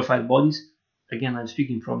righteousness, glorified bodies. Again, I'm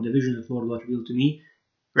speaking from the vision that Lord God revealed to me.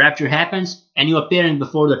 Rapture happens, and you're appearing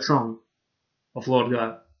before the throne of Lord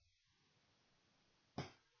God.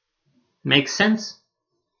 Makes sense?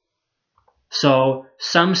 So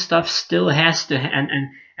some stuff still has to,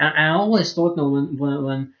 and I always thought,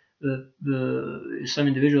 when some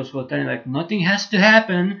individuals were telling like nothing has to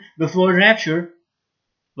happen before rapture.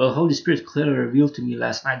 Well, Holy Spirit clearly revealed to me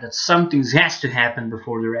last night that something has to happen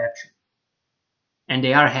before the rapture, and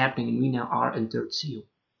they are happening, and we now are in third seal.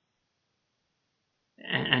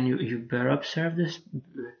 And you better observe this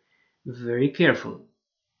very carefully.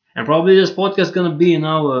 And probably this podcast is gonna be,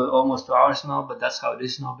 almost 2 hours now, but that's how it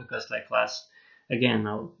is now, because like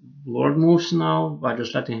now Lord moves now by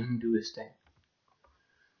just letting him do his thing.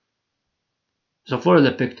 So further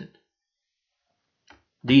depicted,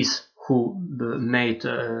 these who made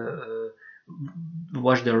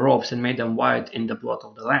washed their robes and made them white in the blood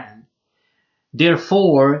of the Lamb,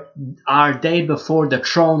 therefore are they before the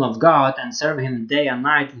throne of God, and serve him day and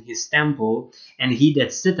night in his temple, and he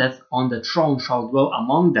that sitteth on the throne shall dwell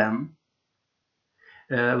among them,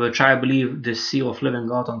 which I believe the seal of living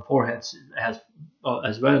God on foreheads has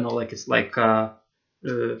as well. Like it's like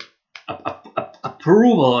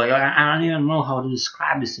approval. I don't even know how to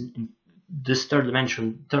describe this in this third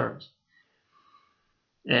dimension terms.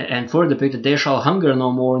 And further depicted, they shall hunger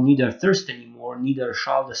no more, neither thirst any more, neither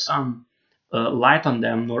shall the sun light on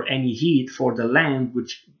them, nor any heat, for the Lamb,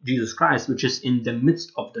 which Jesus Christ, which is in the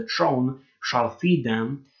midst of the throne, shall feed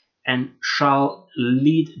them, and shall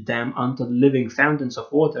lead them unto living fountains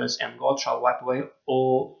of waters, and God shall wipe away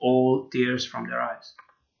all tears from their eyes.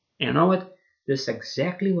 And you know what? This is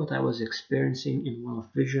exactly what I was experiencing in one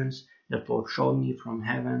of visions that Lord showed me from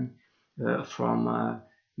heaven, from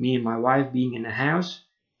me and my wife being in a house,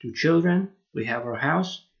 2 children, we have our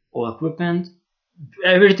house, all equipment,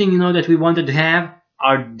 everything that we wanted to have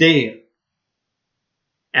are there,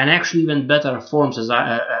 and actually even better forms as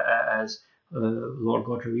Lord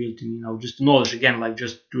God revealed to me. Just knowledge again, like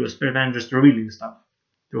just through a spirit and just revealing stuff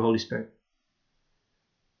through Holy Spirit.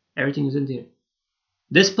 Everything is in there.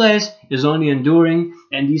 This place is only enduring,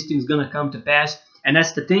 and these things gonna come to pass, and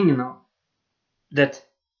that's the thing, that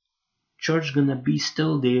church gonna be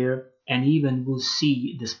still there, and even we'll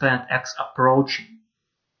see this planet X approaching.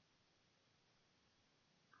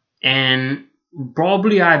 And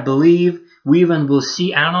probably I believe we even will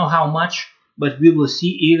see, I don't know how much, but we will see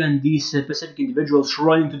even these specific individuals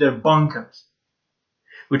running to their bunkers.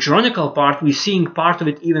 Which ironical part, we're seeing part of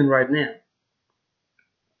it even right now.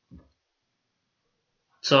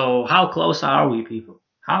 So how close are we, people?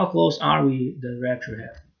 How close are we the rapture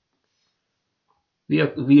happening? We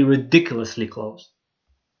are ridiculously close.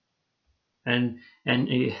 And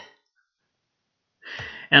I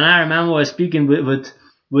remember I was speaking with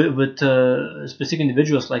specific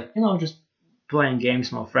individuals, like just playing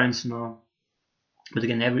games, my friends, but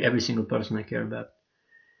again, every single person I care about.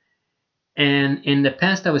 And in the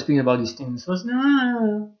past, I was speaking about these things.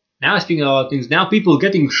 Now I'm speaking about things. Now people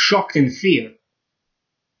getting shocked in fear.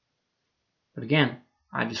 But again,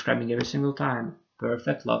 I'm describing every single time.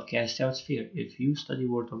 Perfect love casts out fear. If you study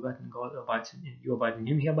Word of God and God abides in you, you abide in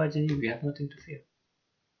Him, He abides in you. You have nothing to fear.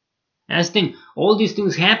 And that's the thing. All these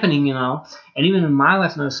things happening, and even in my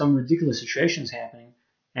life now, some ridiculous situations happening,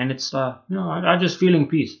 and it's I'm just feeling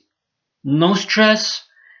peace. No stress.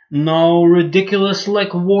 No ridiculous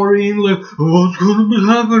worrying what's gonna be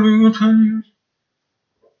happening in 10 years.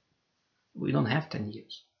 We don't have 10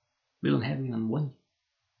 years. We don't have even 1 year.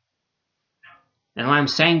 And why I'm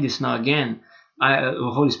saying this now again,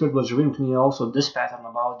 the Holy Spirit was revealing to me also this pattern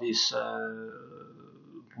about these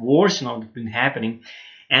wars that have been happening.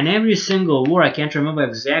 And every single war, I can't remember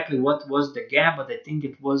exactly what was the gap, but I think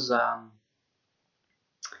it was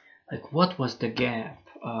what was the gap?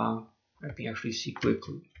 Let me actually see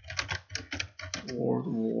quickly. World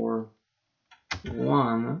War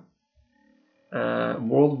One,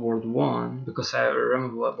 because I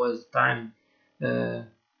remember what was the time,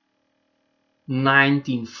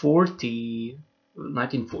 1914,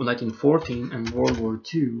 and World War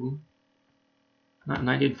II,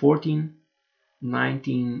 1914,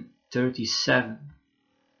 1937.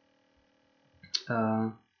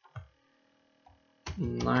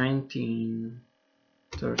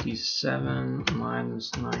 1937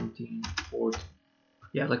 minus 1940.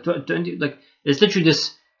 Yeah, 20. It's literally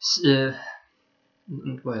this.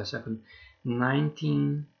 Wait a second.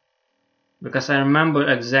 19. Because I remember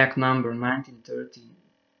exact number.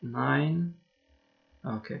 1939.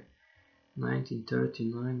 Okay.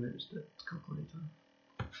 1939. Where is that calculator?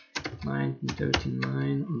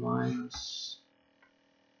 1939 minus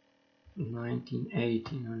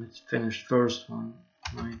 1918. And it's finished first one.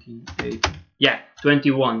 1918. Yeah,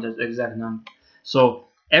 21. That's the exact number. So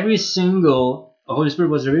every single Holy Spirit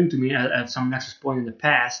was revealing to me at some nexus point in the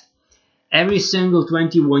past. Every single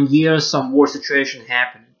 21 years, some war situation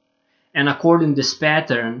happening. And according to this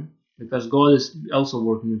pattern, because God is also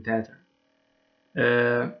working in pattern,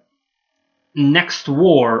 next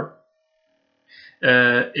war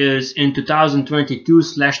is in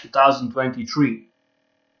 2022/2023.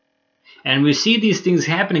 And we see these things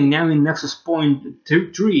happening now in Nexus Point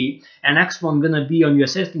 3, and next one gonna be on your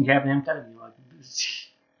system happening. I'm telling you,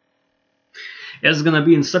 It's gonna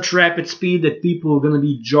be in such rapid speed that people are gonna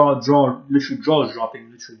be literally jaws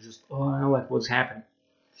dropping, literally just, oh, I know what's happening.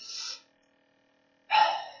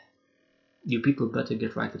 You people better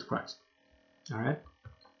get right with Christ. All right.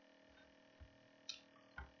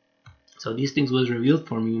 So these things was revealed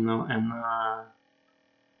for me, and I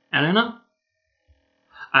know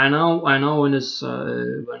when it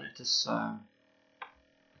is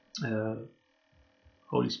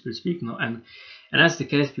Holy Spirit speaking, and that's the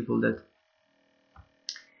case, people, that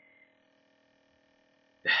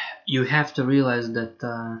you have to realize that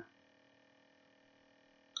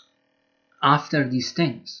after these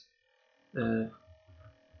things,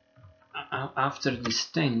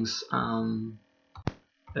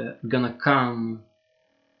 gonna come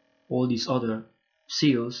all these other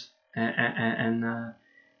seals and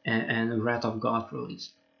the wrath of God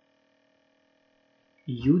released.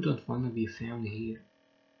 You don't want to be found here.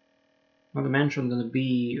 Not to mention gonna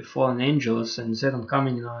be fallen angels and Satan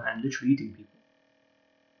coming, and literally eating people.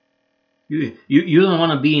 You don't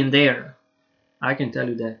want to be in there. I can tell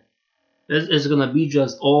you that. It's gonna be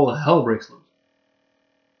just all hell breaks loose.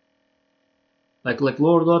 Like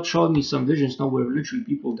Lord God showed me some visions now where literally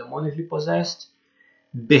people demonically possessed,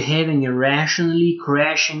 behaving irrationally,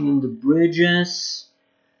 crashing in the bridges,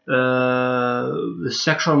 the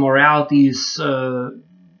sexual moralities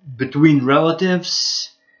between relatives.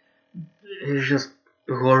 It's just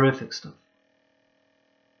horrific stuff.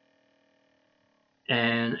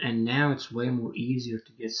 And now it's way more easier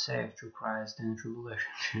to get saved through Christ than through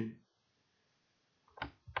relationship.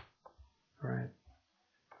 Right.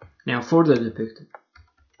 Now further depicted.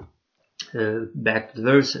 Back to the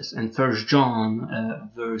verses, and 1 John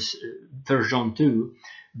 2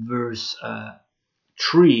 verse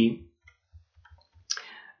 3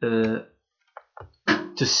 to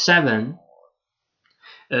 7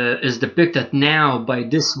 is depicted. Now by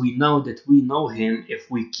this we know that we know him if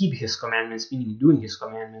we keep his commandments, meaning doing his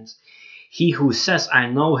commandments. He who says I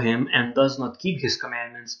know him and does not keep his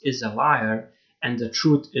commandments is a liar, and the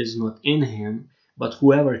truth is not in him. But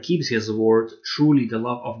whoever keeps his word, truly the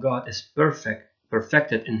love of God is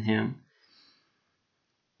perfected in him,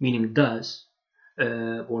 meaning does,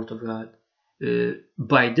 word of God.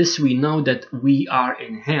 By this we know that we are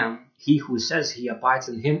in him. He who says he abides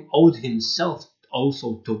in him ought himself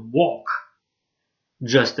also to walk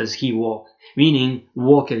just as he walked, meaning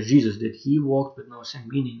walk as Jesus did. He walked with no sin,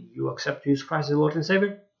 meaning you accept Jesus Christ as Lord and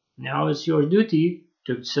Savior. Now it's your duty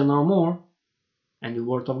to sin no more, and the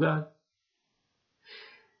word of God.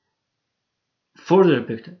 Further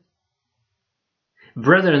depicted.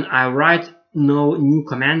 Brethren, I write no new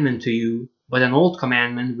commandment to you, but an old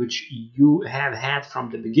commandment which you have had from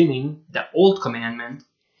the beginning, the old commandment,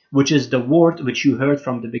 which is the word which you heard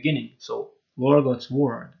from the beginning. So, Lord God's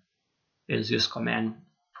word is his commandment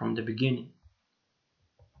from the beginning.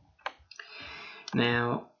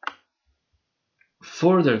 Now,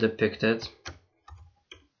 further depicted,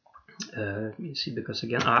 let me see, because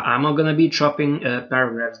again, I'm not gonna be chopping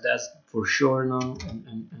paragraphs, that's for sure now,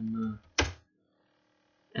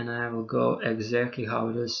 and I will go exactly how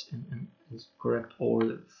it is in correct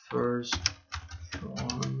order. First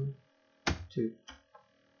John 2.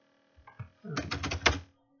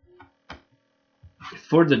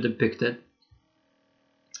 Further depicted,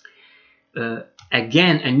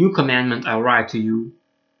 again a new commandment I write to you,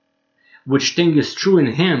 which thing is true in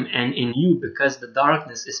him and in you, because the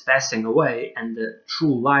darkness is passing away and the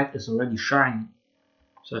true light is already shining.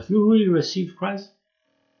 So if you really receive Christ,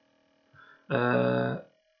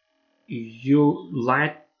 your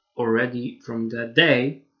light already from that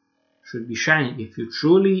day should be shining. If you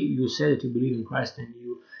truly say that you believe in Christ and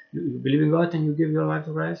you believe in God and you give your life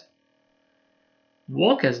to Christ,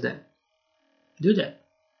 walk as that. Do that.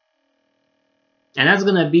 And that's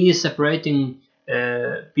gonna be separating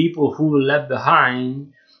people who will left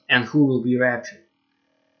behind and who will be raptured.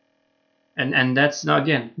 And that's not,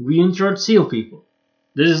 again, we entered seal people.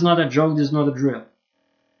 This is not a joke, this is not a drill.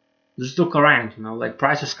 This took around, like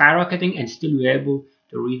price is skyrocketing and still you're able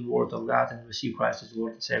to read the word of God and receive Christ as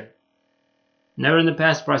Lord and Savior. Never in the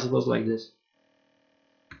past price was like this.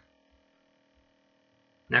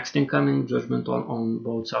 Next thing coming, judgment on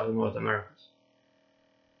both South and North Americas.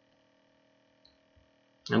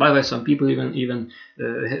 And by the way, some people even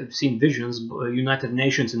have seen visions, United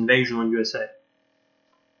Nations invasion on USA.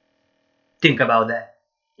 Think about that.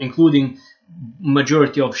 Including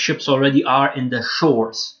majority of ships already are in the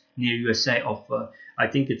shores near USA of, I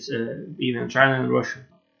think it's even China and Russia,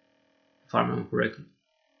 if I remember correctly.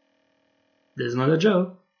 This is not a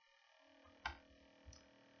joke.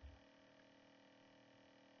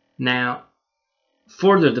 Now,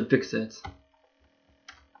 further depicted,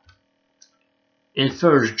 in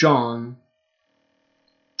 1 John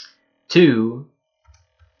 2,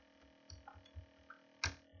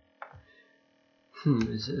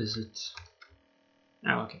 is it?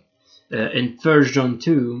 Oh, okay. In 1 John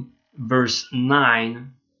 2, verse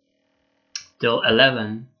 9 till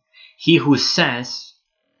 11, he who says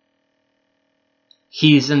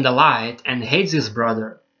he is in the light and hates his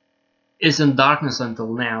brother is in darkness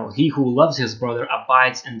until now. He who loves his brother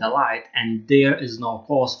abides in the light, and there is no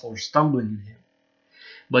cause for stumbling in him.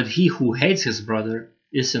 But he who hates his brother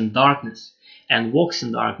is in darkness, and walks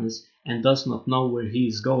in darkness, and does not know where he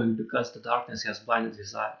is going, because the darkness has blinded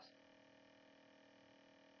his eyes.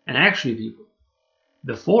 And actually, people,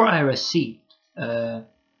 before I received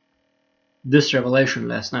this revelation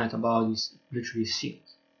last night about these literally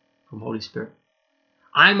seals from Holy Spirit,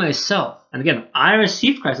 I myself, and again, I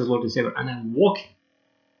received Christ as Lord and Savior, and I'm walking.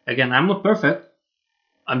 Again, I'm not perfect.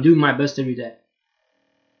 I'm doing my best every day.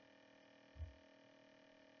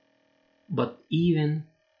 But even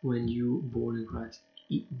when you born in Christ,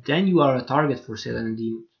 then you are a target for Satan and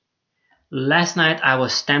demons. Last night I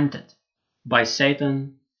was tempted by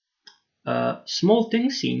Satan. Small thing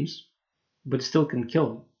seems, but still can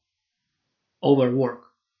kill me. Overwork.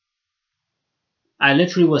 I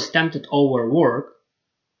literally was tempted overwork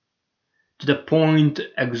to the point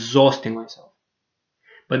exhausting myself.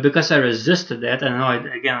 But because I resisted that, and I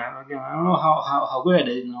don't know how good I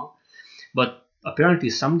did, but apparently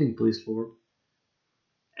something pleased Lord,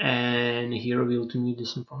 and he revealed to me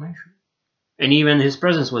this information, and even his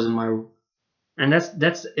presence was in my room, and that's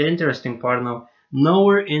the interesting part. Now,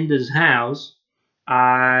 nowhere in this house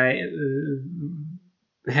I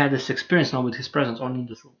had this experience now with his presence, only in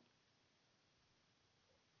this room.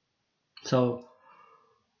 So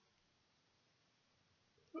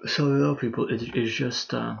people, it's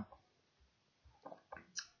just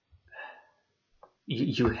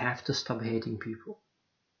you have to stop hating people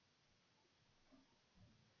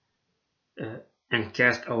and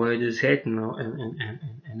cast away this hate now,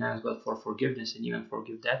 and ask God for forgiveness, and even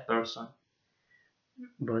forgive that person.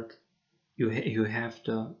 But you have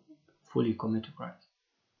to fully commit to Christ,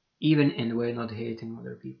 even in a way not hating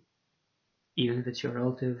other people, even if it's your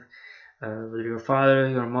relative, whether your father,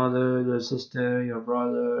 your mother, your sister, your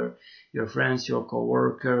brother, your friends, your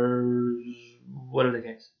co-workers, whatever the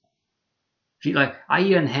case. See, like, I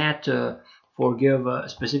even had to forgive a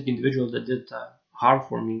specific individual that did harm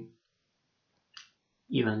for me,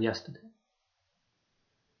 even yesterday.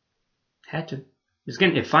 Had to. Because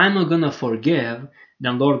again, if I'm not gonna forgive,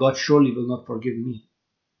 then Lord God surely will not forgive me.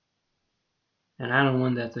 And I don't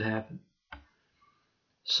want that to happen.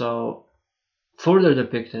 So, further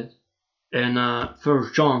depicted in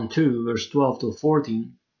 1 John 2, verse 12 to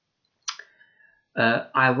 14,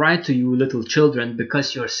 I write to you, little children,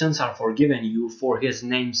 because your sins are forgiven you for his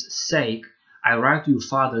name's sake. I write to you,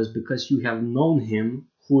 fathers, because you have known him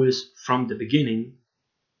who is from the beginning.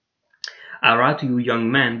 I write to you,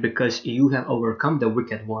 young men, because you have overcome the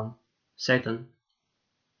wicked one, Satan.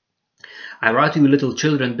 I write to you, little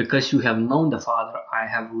children, because you have known the Father. I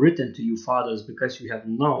have written to you, fathers, because you have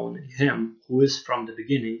known him who is from the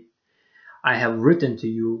beginning. I have written to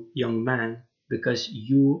you, young men, because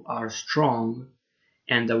you are strong,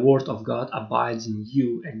 and the word of God abides in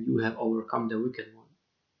you, and you have overcome the wicked one.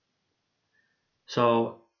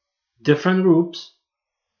 So, different groups,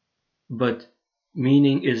 but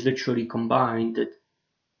meaning is literally combined. That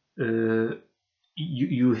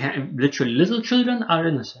you have literally, little children are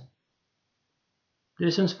innocent.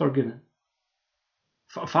 Their sins forgiven.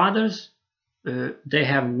 Fathers, they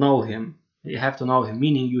have know him. You have to know him,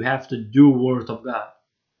 meaning you have to do word of God,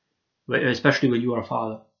 especially when you are a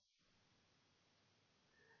father.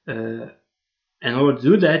 In order to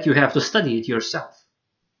do that, you have to study it yourself.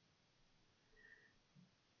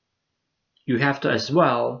 You have to as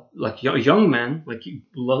well, like young men, like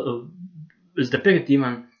is depicted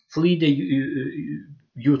even, flee the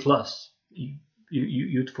youth lust,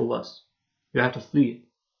 youthful lust. You have to flee it.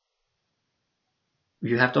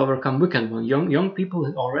 You have to overcome wicked one. Young people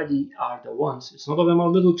already are the ones. It's not talking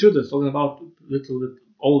about little children. It's talking about little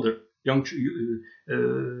older young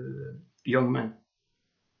men.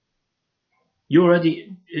 You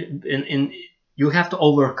already you have to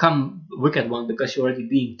overcome wicked one because you're already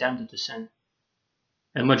being tempted to sin.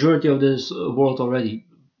 And majority of this world already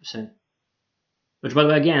sin. Which, by the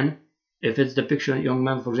way, again, if it's depiction of young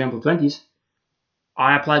men, for example, 20s,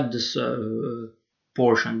 I applied this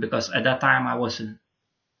portion because at that time I was sinning.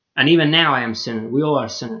 And even now I am sinning. We all are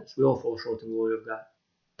sinners. We all fall short of the glory of God.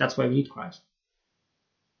 That's why we need Christ.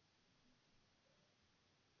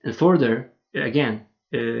 And further, again,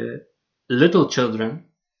 little children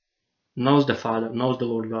knows the Father, knows the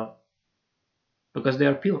Lord God. because they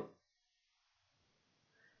are pure.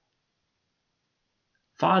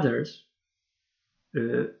 Fathers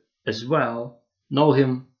as well know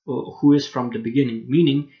him who is from the beginning,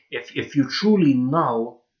 meaning if you truly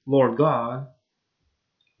know Lord God,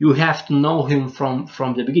 you have to know him from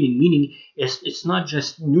the beginning, meaning it's not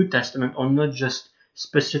just New Testament or not just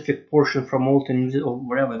specific portion from Old and New or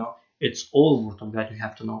whatever. No, it's all Word of God. You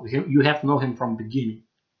have to know him. You have to know him from beginning,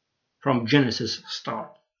 from Genesis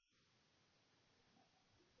start.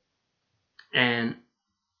 And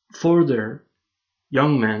further,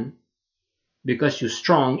 young men, because you're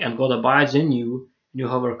strong and God abides in you, you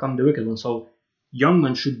have overcome the wicked one. So young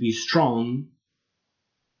men should be strong.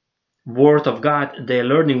 Word of God, they're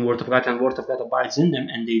learning Word of God, and Word of God abides in them,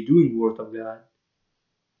 and they're doing Word of God.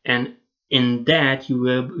 And in that you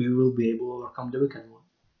will be able to overcome the wicked one.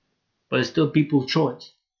 But it's still people's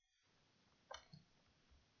choice.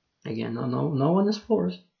 Again, no one is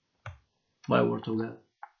forced by Word of God.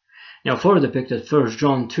 Now further depicted 1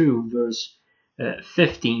 John 2 verse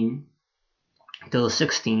 15 till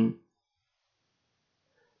 16.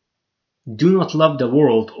 Do not love the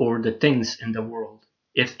world or the things in the world.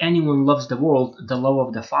 If anyone loves the world, the love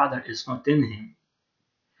of the Father is not in him.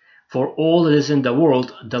 For all that is in the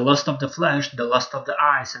world, the lust of the flesh, the lust of the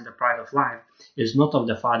eyes, and the pride of life, is not of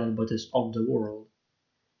the Father, but is of the world.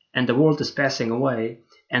 And the world is passing away,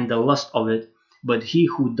 and the lust of it, but he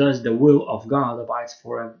who does the will of God abides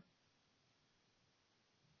forever.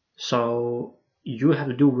 So you have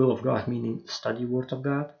to do will of God, meaning study Word of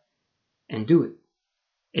God and do it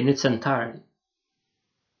in its entirety.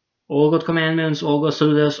 All God's commandments, all God's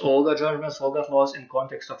statutes, all God's judgments, all God's laws in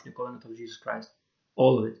context of the covenant of Jesus Christ.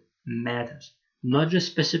 All of it matters, not just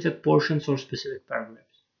specific portions or specific paragraphs.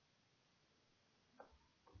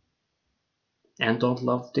 And don't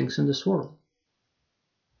love things in this world.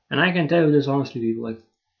 And I can tell you this honestly, people. Like,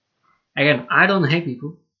 again, I don't hate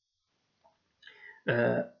people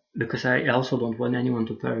because I also don't want anyone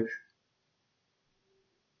to perish.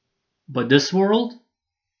 But this world,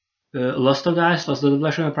 lust of the eyes, lust of the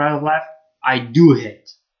flesh, and the pride of life, I do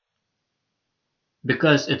hate.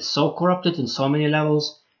 Because it's so corrupted in so many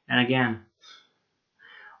levels, and again,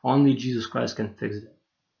 only Jesus Christ can fix it.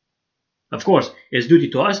 Of course, it's duty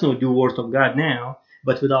to us now to do Word of God now,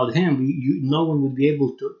 but without Him, no one would be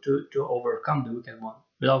able to overcome the wicked one.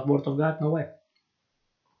 Without Word of God, no way.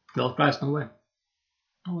 Without Christ, no way.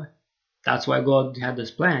 No way. That's why God had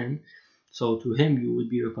this plan, so to Him you would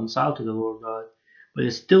be reconciled to the Lord God. But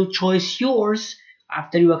it's still choice yours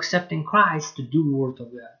after you accept in Christ to do Word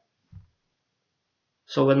of God.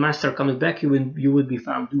 So when Master comes back, you would be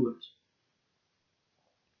found doers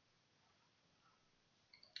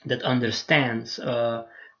that understands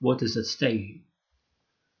what is at stake.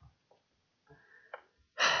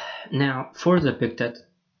 Now, further depicted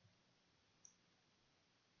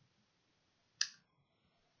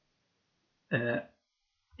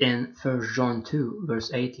in 1 John 2,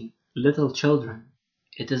 verse 18, little children,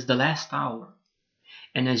 it is the last hour.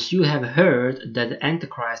 And as you have heard that the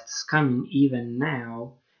Antichrist is coming even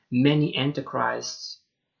now, many Antichrists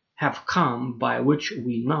have come, by which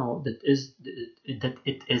we know that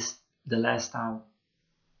it is the last hour.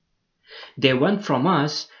 They went from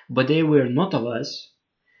us, but they were not of us.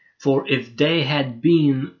 For if they had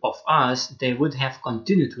been of us, they would have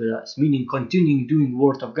continued with us, meaning continuing doing the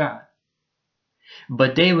Word of God.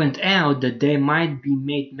 But they went out that they might be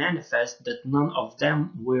made manifest that none of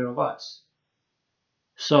them were of us.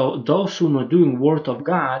 So those who are not doing Word of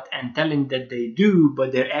God and telling that they do,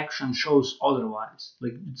 but their action shows otherwise,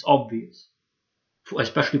 like it's obvious.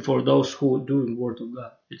 Especially for those who are doing Word of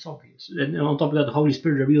God, it's obvious. And on top of that, the Holy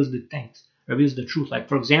Spirit reveals the things, reveals the truth. Like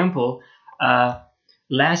for example,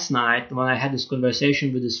 last night when I had this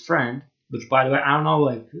conversation with his friend, which by the way I don't know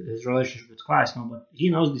like his relationship with Christ, no, but he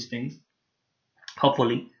knows these things.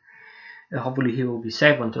 Hopefully he will be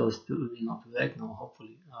safe until it's not too late. No,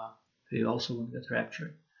 hopefully he also will get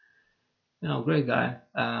raptured. Great guy.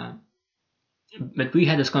 But we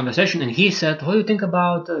had this conversation, and he said, "What do you think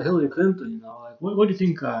about Hillary Clinton? Like, what do you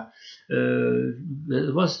think?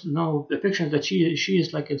 There was depictions that she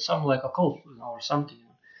is like in some like a cult, or something."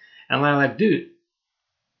 And I'm like, dude,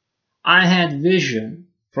 I had vision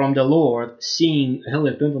from the Lord seeing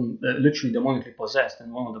Hillary Clinton literally demonically possessed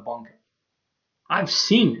in one of the bunkers. I've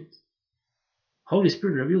seen it. Holy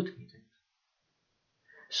Spirit revealed to me things.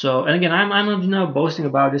 So, and again, I'm not boasting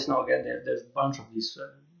about this. Now again, there's a bunch of these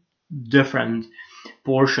different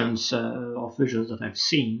portions of visions that I've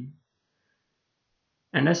seen,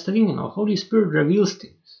 and that's the thing. Holy Spirit reveals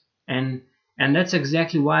things, and that's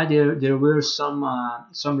exactly why there were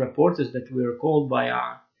some reporters that were called by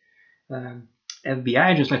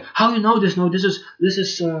FBI just like, how you know this? No, this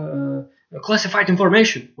is classified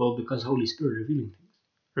information. Well, because Holy Spirit revealing things,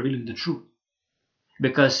 revealing the truth.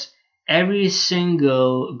 Because every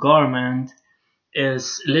single government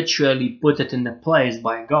is literally put it in the place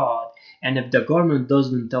by God, and if the government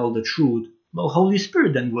doesn't tell the truth, well, Holy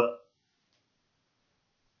Spirit then will.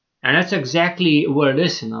 And that's exactly where it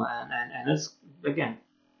is, and it's, again,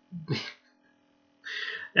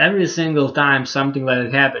 every single time something like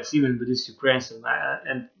that happens, even with this Ukraine stuff,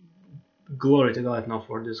 and glory to God now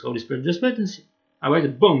for this Holy Spirit, just wait and see. I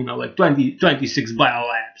waited, boom, like 26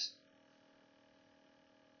 biolabs.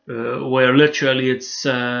 Where literally it's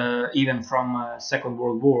even from Second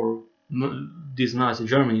World War, this Nazi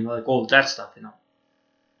Germany, like all that stuff,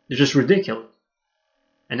 It's just ridiculous.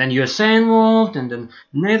 And then USA involved, and then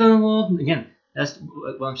NATO involved. Again, that's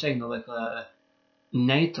what I'm saying.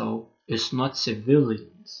 NATO is not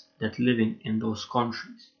civilians that living in those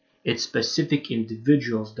countries. It's specific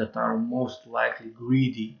individuals that are most likely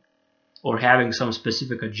greedy or having some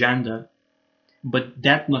specific agenda. But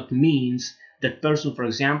that not means that person, for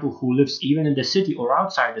example, who lives even in the city or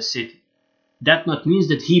outside the city, that not means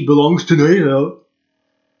that he belongs to NATO.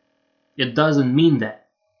 It doesn't mean that.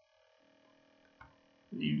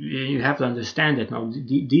 You have to understand that now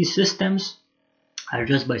these systems are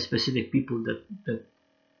just by specific people that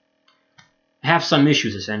have some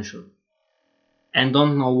issues essentially and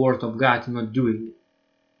don't know word of God and not doing it.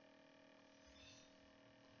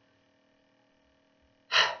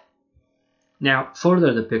 Now,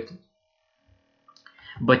 further depicted.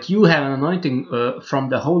 But you have an anointing from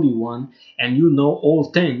the Holy One, and you know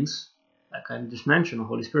all things, like I just mentioned, the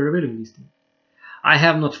Holy Spirit revealing these things. I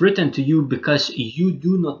have not written to you because you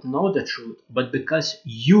do not know the truth, but because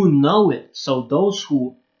you know it. So those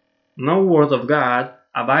who know word of God,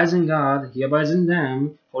 abides in God, He abides in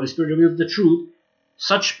them, Holy Spirit reveals the truth,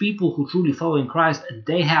 such people who truly follow in Christ,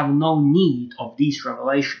 they have no need of these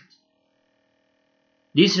revelations.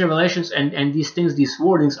 These revelations and these things, these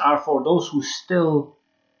wordings are for those who still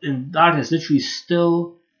in darkness, literally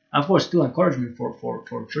still, of course, still encouragement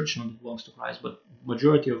for church that belongs to Christ, but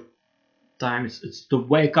majority of times it's to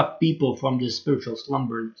wake up people from this spiritual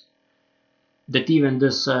slumber that even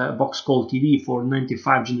this box called TV for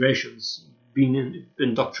 95 generations been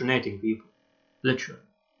indoctrinating people, literally.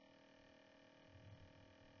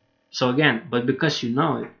 So again, but because you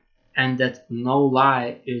know it, and that no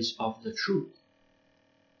lie is of the truth.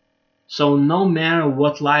 So no matter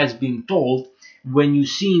what lie is being told, when you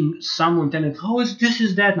see someone telling, oh, this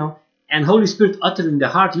is that now, and Holy Spirit uttering the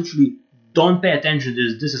heart, literally, don't pay attention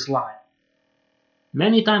to this is lie.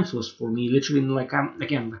 Many times was for me, literally,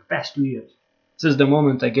 the past 2 years. Since the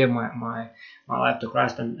moment I gave my life to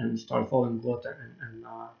Christ and started following God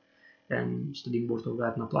and studying Word of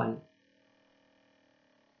God and applying it.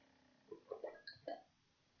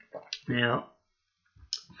 Now,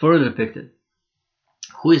 further depicted,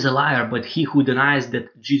 who is a liar but he who denies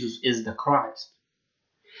that Jesus is the Christ?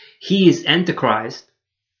 He is Antichrist,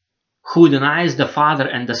 who denies the Father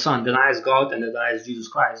and the Son, denies God and denies Jesus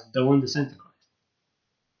Christ, the one that's Antichrist.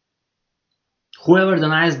 Whoever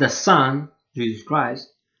denies the Son, Jesus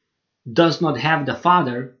Christ, does not have the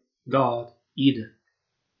Father, God, either.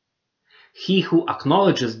 He who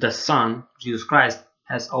acknowledges the Son, Jesus Christ,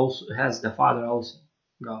 has the Father also,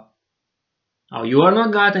 God. Now, you are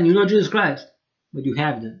not God and you know Jesus Christ, but you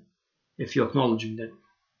have them, if you're acknowledging them.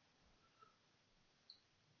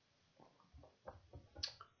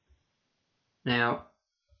 Now,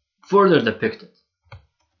 further depicted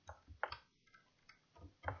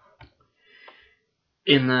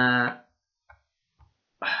in 1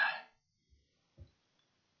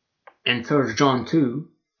 John 2,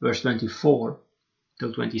 verse 24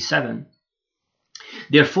 till 27,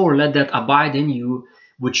 therefore let that abide in you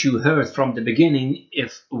which you heard from the beginning.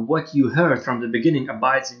 If what you heard from the beginning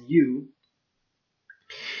abides in you,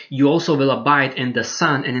 you also will abide in the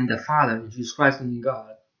Son and in the Father, in Jesus Christ and in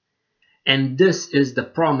God. And this is the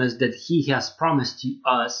promise that He has promised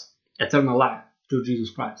us, eternal life, through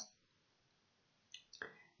Jesus Christ.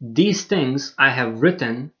 These things I have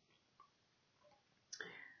written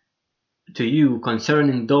to you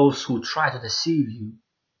concerning those who try to deceive you.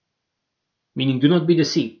 Meaning, do not be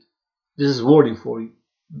deceived. This is wording for you.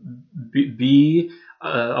 Be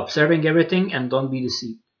observing everything and don't be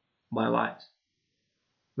deceived by lies,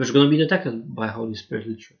 which is going to be detected by Holy Spirit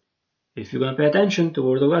literally. If you're going to pay attention to the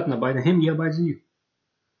Word of God and abide in Him, He abides in you.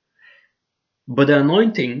 But the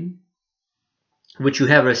anointing which you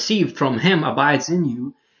have received from Him abides in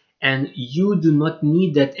you, and you do not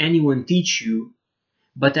need that anyone teach you,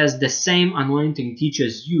 but as the same anointing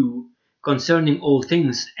teaches you concerning all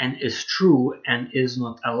things, and is true and is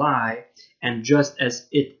not a lie, and just as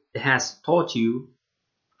it has taught you,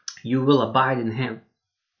 you will abide in him.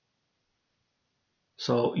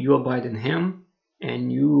 So you abide in him,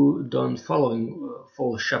 and you don't following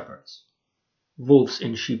false shepherds, wolves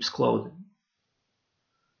in sheep's clothing.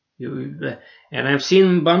 And I've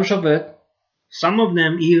seen a bunch of it. Some of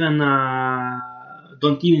them even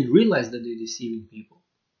don't even realize that they're deceiving people.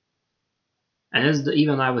 And it's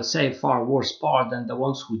even, I would say, far worse part than the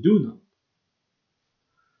ones who do know.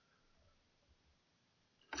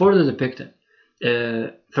 Further depicted,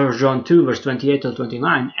 1 John 2, verse 28 to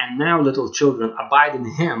 29, and now, little children, abide in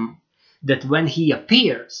him, that when he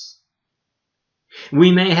appears,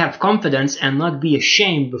 we may have confidence and not be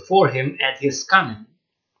ashamed before him at his coming.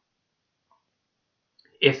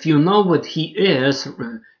 If you know what he is,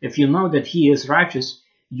 if you know that he is righteous,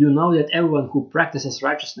 you know that everyone who practices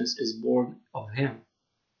righteousness is born of him.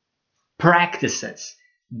 Practices,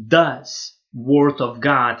 does, word of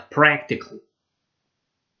God practically,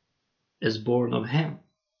 is born of him.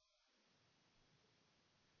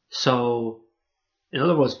 So, in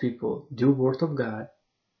other words, people, do word of God,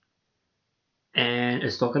 and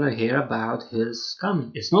it's talking here about his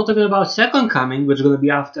coming. It's not talking about second coming, which is going to be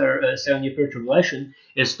after 7-year period tribulation.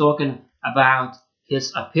 It's talking about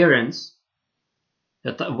his appearance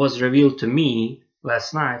that was revealed to me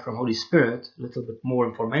last night from Holy Spirit. A little bit more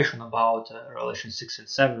information about Revelation 6 and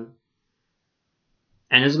 7.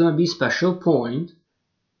 And it's going to be a special point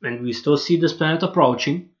when we still see this planet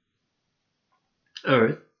approaching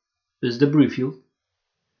Earth. This is the brief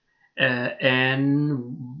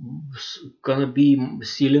and gonna be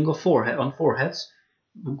sealing of on foreheads,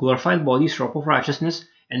 glorified bodies, robe of righteousness,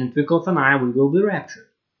 and in the twinkle of an eye we will be raptured,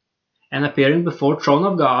 and appearing before the throne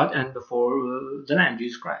of God and before the Lamb,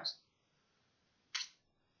 Jesus Christ.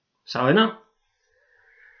 So I know.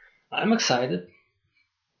 I'm excited.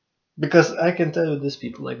 Because I can tell you this,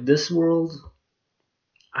 people, like this world,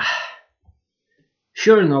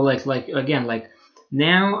 sure,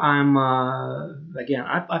 now I'm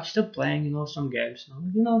I'm still playing, some games,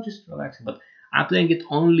 just relaxing, but I'm playing it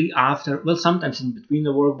only after, well, sometimes in between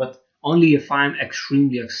the work, but only if I'm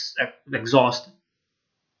extremely exhausted.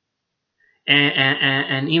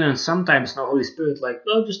 And even sometimes the Holy Spirit,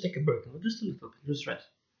 just take a break, just a little bit, just rest.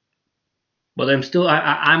 But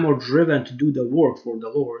I'm more driven to do the work for the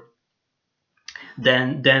Lord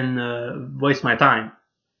than waste my time.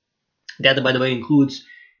 That, by the way, includes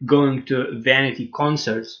going to vanity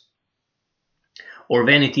concerts or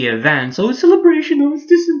vanity events. Oh, it's celebration. Oh, it's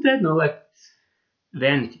this and that. No,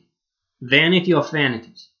 vanity of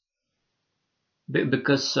vanities.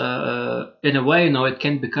 Because in a way, it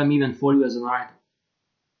can become even for you as an idol.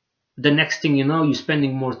 The next thing you know, you're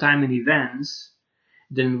spending more time in events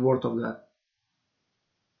than the Word of God.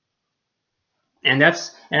 And I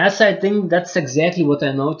think that's exactly what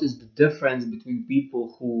I noticed, the difference between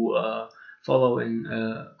people who follow in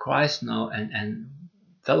Christ now and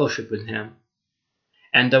fellowship with Him,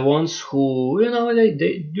 and the ones who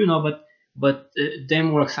but they're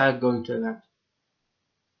more excited going to events.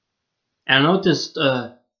 And I noticed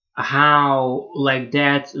how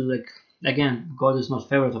again, God is not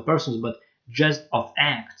favorite of persons, but just of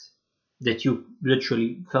act that you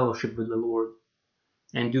literally fellowship with the Lord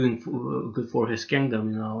and doing good for His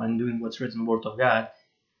kingdom, and doing what's written in the Word of God.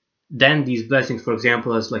 Then these blessings, for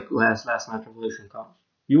example, as last night revelation comes.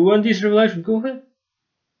 You want this revelation? Go ahead.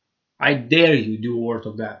 I dare you do the Word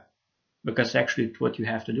of God, because actually it's what you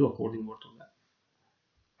have to do according to the Word of God,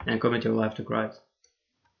 and commit your life to Christ.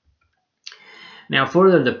 Now,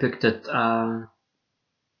 further depicted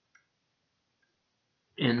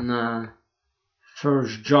in 1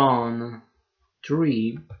 John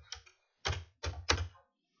 3,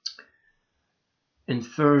 in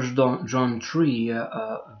 1 John 3,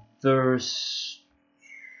 verse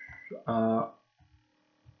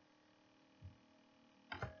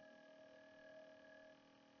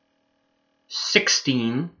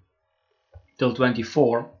 16 till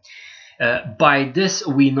 24. By this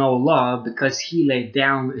we know love, because He laid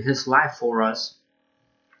down His life for us,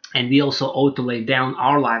 and we also ought to lay down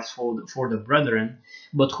our lives for the brethren.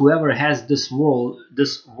 But whoever has this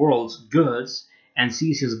world's goods, and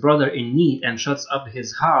sees his brother in need, and shuts up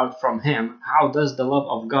his heart from him, how does the love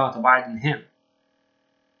of God abide in him?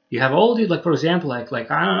 You have all these, for example,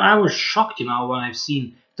 I was shocked, when I've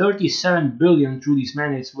seen 37 billion through these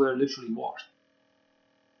mandates were literally washed.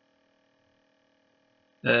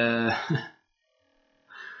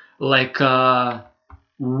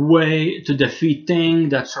 Way to defeat thing,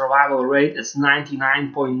 that survival rate is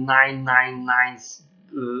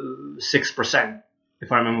 99.9996%,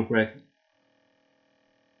 if I remember correctly.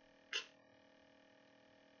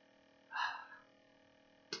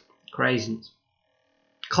 craziness.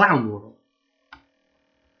 Clown world.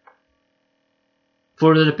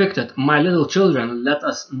 Further depicted, my little children, let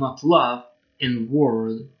us not love in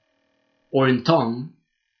word or in tongue,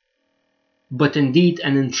 but in deed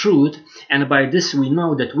and in truth, and by this we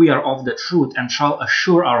know that we are of the truth, and shall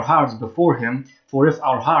assure our hearts before him. For if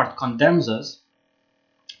our heart condemns us,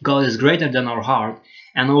 God is greater than our heart,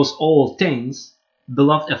 and knows all things.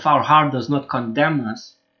 Beloved, if our heart does not condemn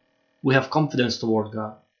us, we have confidence toward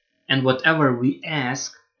God. And whatever we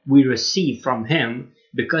ask, we receive from him,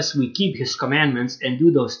 because we keep his commandments and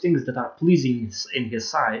do those things that are pleasing in his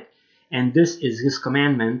sight. And this is his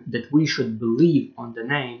commandment, that we should believe on the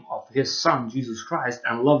name of his Son, Jesus Christ,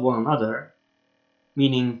 and love one another,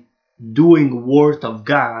 meaning doing word of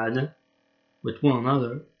God with one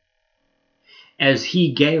another, as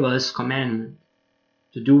he gave us commandment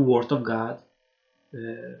to do word of God,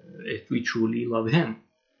 if we truly love him.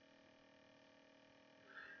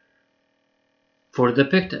 For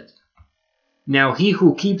depicted, now he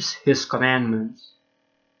who keeps his commandments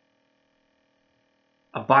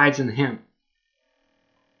abides in him,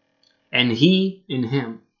 and he in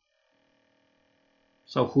him.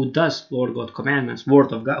 So who does Lord God commandments,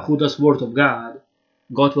 word of God, who does word of God,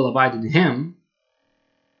 God will abide in him,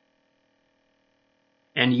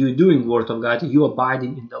 and you doing word of God, you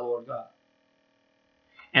abiding in the Lord God.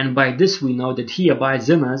 And by this we know that he abides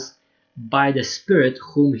in us by the Spirit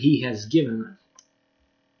whom he has given us.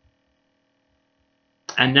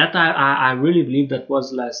 And that I really believe that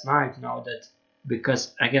was last night, that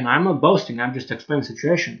because again, I'm not boasting, I'm just explaining the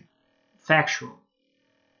situation. Factual.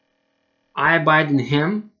 I abide in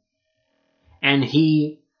him, and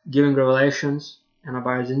he giving revelations and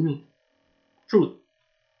abides in me. Truth.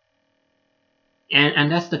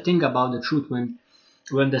 And that's the thing about the truth,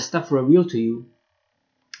 when the stuff revealed to you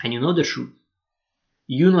and you know the truth,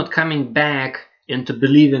 you're not coming back into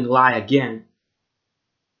believing lie again.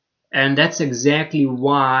 And that's exactly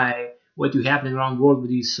why what you happening around the world with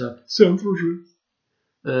these censorship,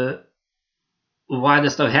 why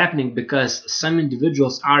that's stuff happening, because some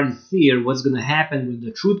individuals are in fear what's going to happen when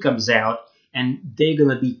the truth comes out, and they're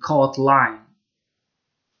going to be caught lying.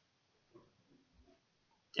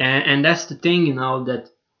 And that's the thing, that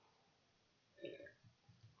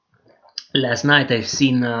last night I've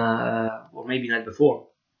seen, or maybe night before,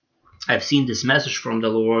 I've seen this message from the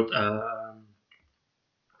Lord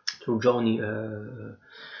through Johnny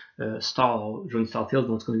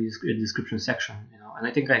Stahlfield. It's going to be in the description section, and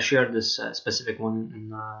I think I shared this specific one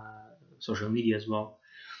in social media as well.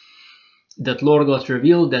 That Lord God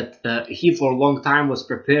revealed that he for a long time was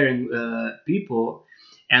preparing people,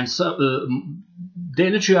 and so they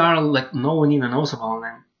literally are like no one even knows about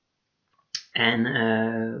them,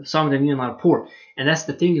 and some of them even are poor. And that's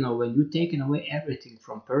the thing, when you're taking away everything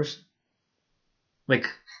from person, like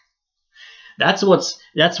that's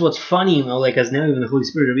what's funny, like as now even the Holy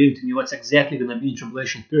Spirit revealing to me what's exactly going to be in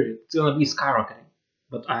tribulation period. It's going to be skyrocketing.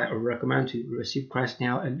 But I recommend you receive Christ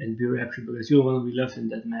now and be raptured, because you don't want to be left in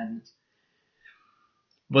that madness.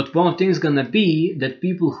 But one thing is going to be that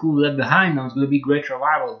people who left behind now is going to be great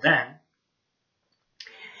revival then.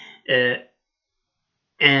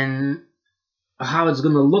 And how it's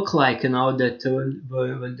going to look like, that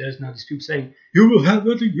when there's now these people saying, you will have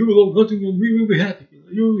nothing, you will have nothing, and we will be happy.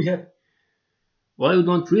 You will be happy. Well, you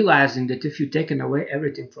don't realizing that if you've taken away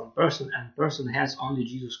everything from person, and person has only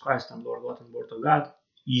Jesus Christ and Lord God and Word of God,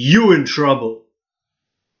 you in trouble.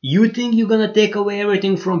 You think you're going to take away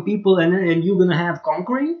everything from people and you're going to have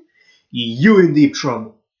conquering? You in deep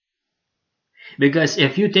trouble. Because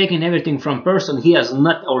if you're taking everything from person, he has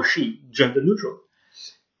not, or she, gender neutral,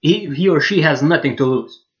 he or she has nothing to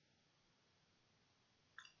lose.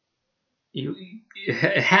 You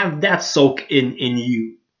have that soak in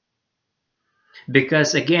you.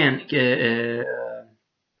 Because again,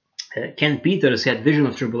 Ken Peters had vision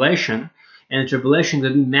of tribulation, and tribulation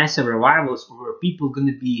will be massive revivals where people going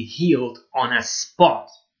to be healed on a spot.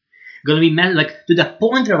 Going to be like to the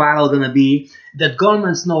point revival going to be that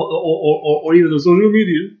governments know, or even the social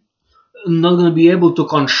media, not going to be able to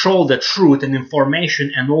control the truth and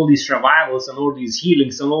information and all these revivals and all these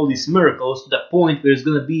healings and all these miracles to the point where it's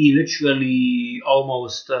going to be literally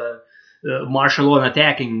almost martial law and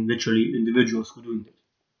attacking literally individuals who are doing it.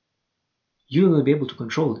 You're going to be able to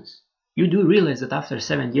control this. You do realize that after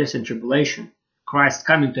 7 years in tribulation, Christ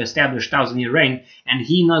coming to establish 1,000-year reign, and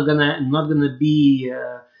he not gonna be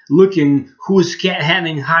looking who's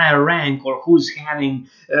having higher rank or who's having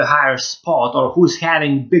a higher spot or who's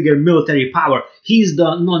having bigger military power. He's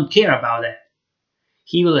don't care about that.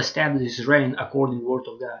 He will establish his reign according to the word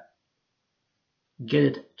of God. Get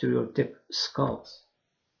it to your tip skulls,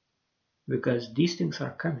 because these things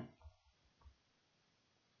are coming.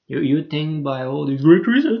 You think by all these great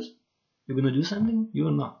reasons you're gonna do something?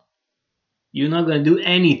 You're not. You're not gonna do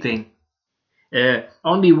anything.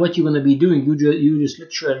 Only what you're gonna be doing, you just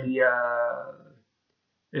literally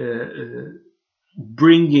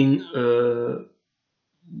bringing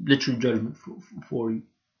literal judgment for you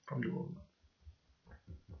from the Lord.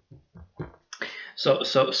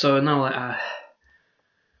 So now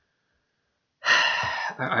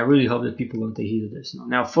I really hope that people don't take heed of this.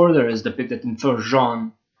 Now further is depicted in 1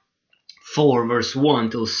 John 4 verse 1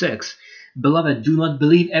 till 6. Beloved, do not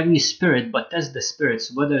believe every spirit, but test the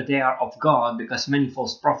spirits whether they are of God, because many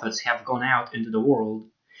false prophets have gone out into the world.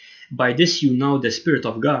 By this you know the Spirit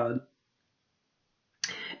of God.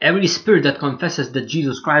 Every spirit that confesses that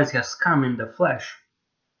Jesus Christ has come in the flesh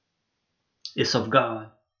is of God.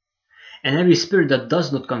 And every spirit that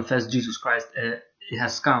does not confess Jesus Christ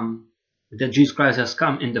has come, that Jesus Christ has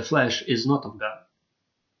come in the flesh, is not of God.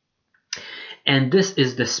 And this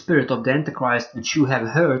is the spirit of the Antichrist, which you have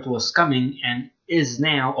heard was coming and is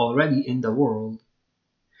now already in the world.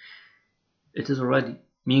 It is already,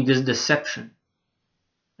 meaning this deception.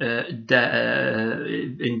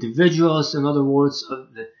 The individuals, in other words,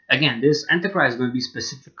 again, this Antichrist is going to be a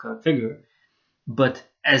specific figure, but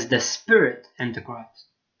as the spirit Antichrist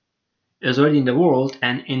is already in the world,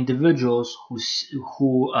 and individuals who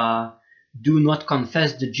do not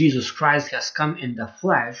confess that Jesus Christ has come in the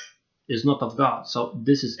flesh is not of God. So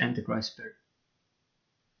this is Antichrist spirit.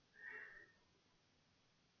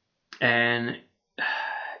 And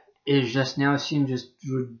it just now seems just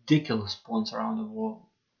ridiculous points around the world.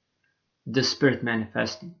 The spirit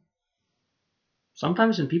manifesting.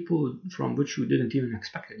 Sometimes in people from which you didn't even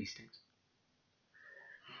expect these things.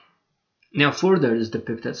 Now further is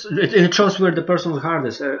depicted. It shows where the person's heart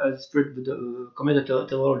is committed to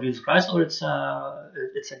the Lord Jesus Christ, or it's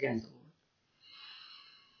against the Lord.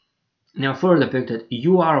 Now further depicted,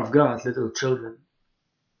 you are of God, little children,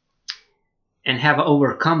 and have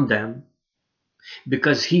overcome them,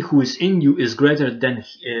 because he who is in you is greater than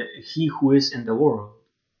he who is in the world.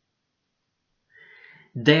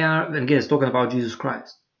 They are, again, it's talking about Jesus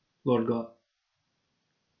Christ, Lord God,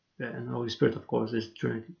 and the Holy Spirit, of course, is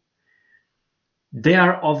Trinity. They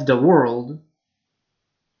are of the world.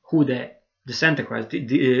 Who they? The Antichrist,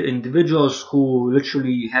 the individuals who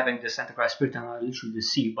literally having this Antichrist spirit and are literally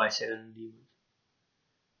deceived by Satan and demons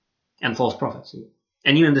and false prophets,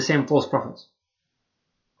 and even the same false prophets.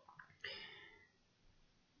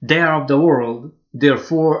 They are of the world,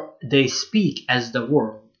 therefore they speak as the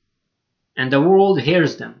world, and the world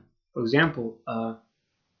hears them. For example,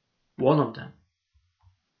 one of them.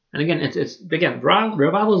 And again, it's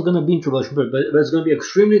revival is going to be in tribulation period, but it's going to be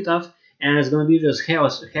extremely tough, and it's going to be just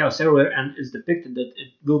chaos everywhere. And it's depicted that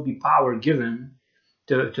it will be power given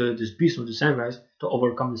to this beast of the Antichrist to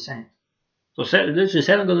overcome the saints. So literally,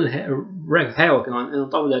 Satan going to wreak havoc, and on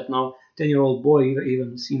top of that, now 10-year-old boy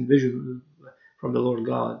even seen vision from the Lord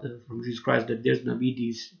God, from Jesus Christ, that there's going to be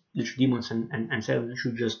these demons and Satan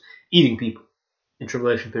literally just eating people in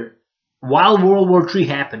tribulation period, while World War III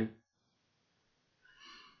happening.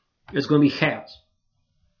 It's going to be chaos.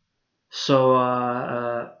 So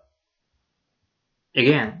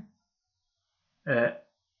again,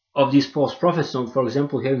 of these false prophets, so for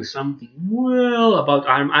example, hearing something about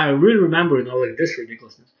I really remember, like this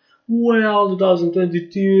ridiculousness.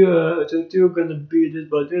 2022 gonna be this,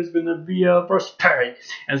 but there's gonna be a prosperity,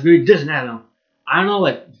 and it's gonna be this and that. I don't know,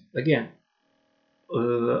 like again,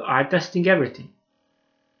 I testing everything,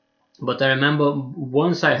 but I remember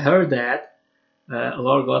once I heard that.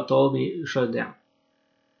 Lord God told me, shut it down.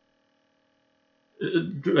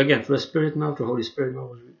 Again, through the Spirit now, through the Holy Spirit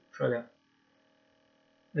now, shut it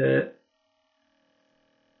down.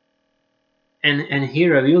 And He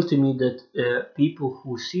revealed to me that people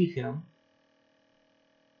who see Him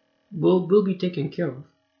will be taken care of.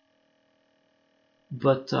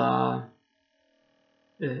 But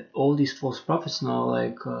all these false prophets now,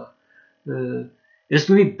 like it's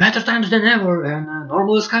going to be better times than ever, and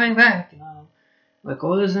normal is coming back, like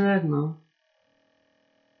all this and that,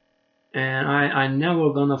 And I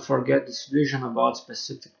never gonna forget this vision about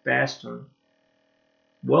specific pastor,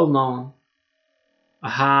 well known,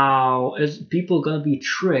 how is people gonna be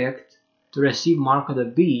tricked to receive Mark of the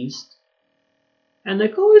Beast, and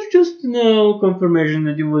like, oh, it's just confirmation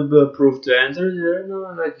that you would be approved to enter there,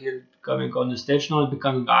 like you're coming on the stage now,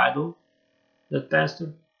 becoming idol, that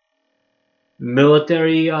pastor.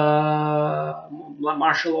 Military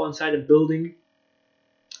martial law inside a building.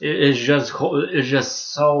 It's just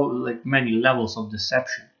so like many levels of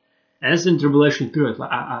deception, and it's in tribulation period.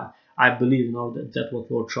 I believe that's what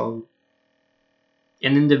Lord showed me.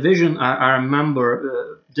 And in the vision, I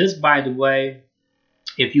remember this. By the way,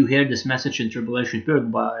 if you hear this message in tribulation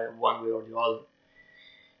period by one way or the other,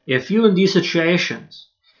 if you in these situations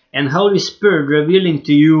and Holy Spirit revealing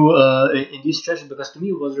to you in these situations, because to me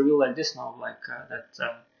it was revealed like this now, like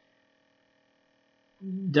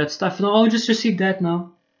that stuff, oh, just receive that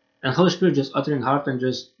now, and Holy Spirit just uttering heart and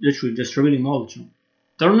just literally just revealing knowledge.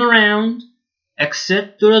 Turn around,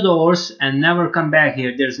 exit to the doors, and never come back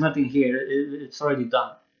here. There's nothing here. It's already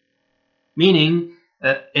done. Meaning,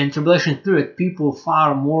 in tribulation period, people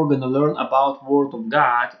far more gonna learn about Word of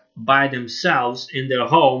God by themselves in their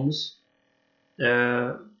homes,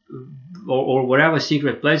 or whatever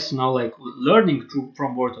secret place. Like learning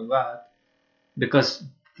from Word of God, because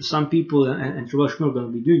some people in tribulation are gonna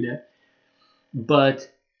be doing that. But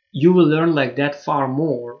you will learn like that far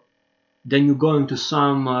more than you go into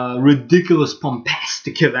some ridiculous,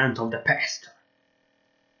 bombastic event of the past,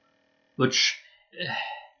 which.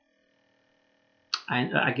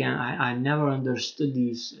 I never understood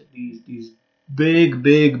these big.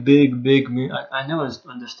 I never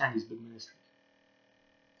understand these big ministries,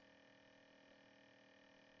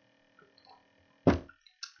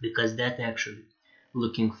 because that actually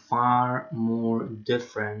looking far more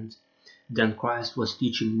different than Christ was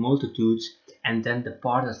teaching multitudes and then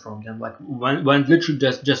departed from them, like when literally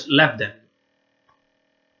just left them.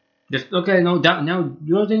 Just okay, no, now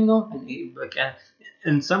you think no,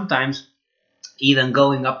 and sometimes even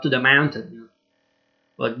going up to the mountain,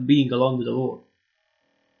 but being alone with the Lord,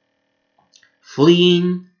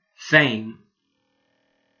 fleeing fame,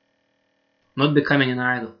 not becoming an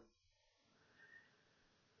idol.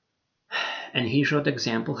 And he showed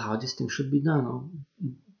example how this thing should be done.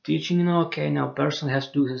 Teaching, okay, now person has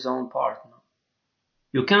to do his own part.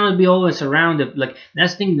 You cannot be always around it. Like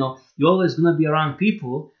that's the thing, you're always gonna be around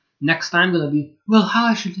people. Next time gonna be, well,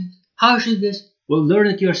 how should this? Well, learn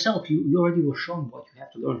it yourself. You already were shown what you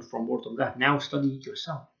have to learn from Word of God. Now study it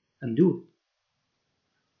yourself and do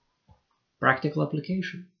it. Practical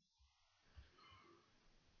application.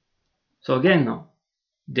 So again,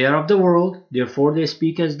 they are of the world, therefore they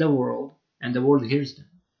speak as the world, and the world hears them.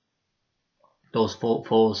 Those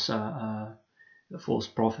false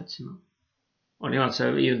prophets, or not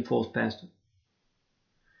so even false pastors.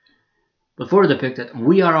 But further depicted,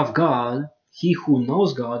 we are of God. He who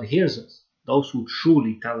knows God hears us. Those who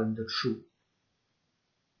truly tell him the truth,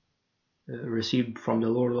 received from the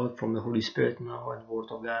Lord, from the Holy Spirit, now and the Word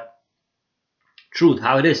of God. Truth,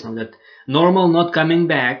 how it is now, that normal not coming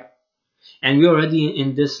back, and we're already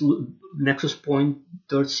in this nexus point,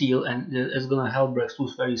 third seal, and it's gonna hell breaks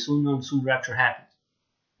loose very soon, and soon rapture happens.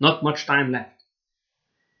 Not much time left.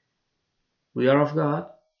 We are of God.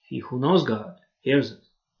 He who knows God hears us.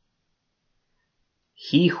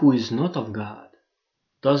 He who is not of God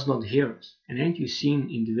does not hear us. And ain't you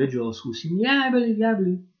seen individuals who seem, yeah, I believe,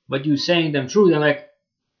 but you saying them true, they're like,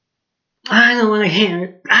 I don't want to hear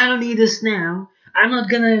it. I don't need this now. I'm not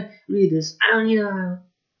gonna read this. I don't need it.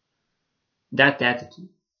 That attitude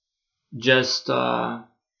just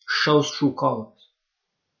shows true colors.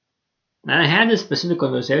 And I had this specific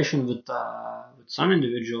conversation with some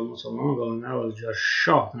individual not so long ago, and I was just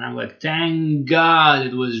shocked. And I'm like, thank God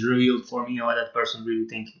it was revealed for me what that person really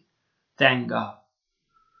thinking. Thank God.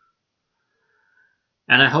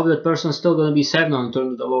 And I hope that person is still going to be saved now and turn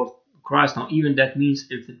to the Lord Christ. Now, even that means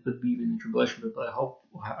if it would be even in tribulation, but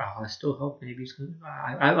I still hope maybe it's going to,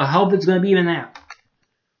 I hope it's going to be even now.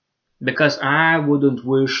 Because I wouldn't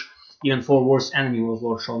wish even for worst enemy was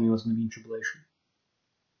Lord showing me was going to be in tribulation.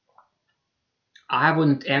 I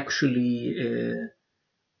wouldn't actually,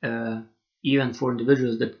 even for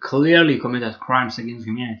individuals that clearly committed crimes against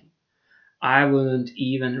humanity, I wouldn't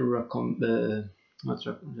even recommend, what's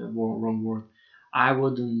the wrong word? I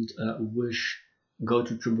wouldn't wish go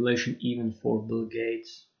to tribulation even for Bill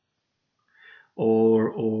Gates or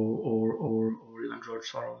even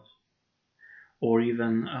George Soros or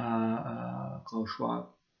even Klaus Schwab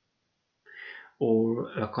or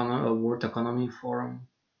World Economic Forum,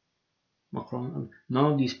 Macron. None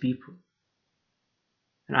of these people.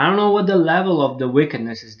 And I don't know what the level of the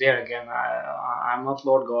wickedness is there. Again, I'm not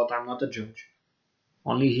Lord God. I'm not a judge.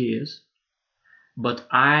 Only He is. But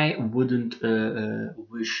I wouldn't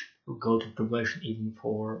wish to go to tribulation even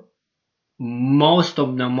for most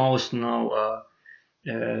of the most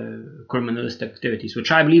criminalistic activities,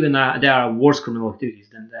 which I believe in. There are worse criminal activities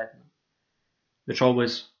than that, which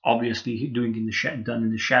always obviously doing done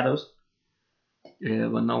in the shadows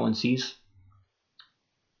when no one sees.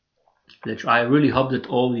 Which I really hope that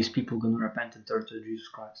all these people are gonna repent and turn to Jesus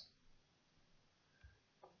Christ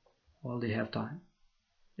while they have time.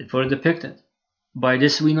 It's further depicted. By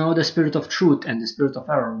this we know the spirit of truth and the spirit of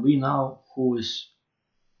error. We know who is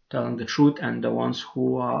telling the truth, and the ones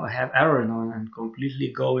who have error and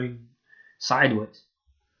completely going sideways.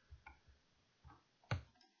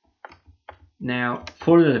 Now,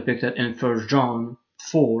 further depicted in 1 John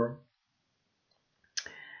 4,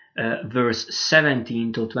 verse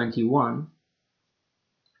 17 to 21,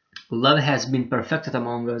 love has been perfected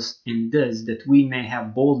among us in this, that we may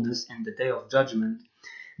have boldness in the day of judgment,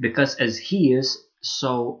 because as he is,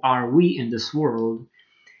 so are we in this world.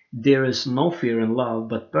 There is no fear in love,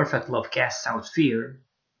 but perfect love casts out fear,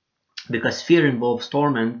 because fear involves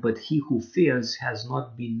torment, but he who fears has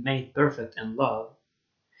not been made perfect in love.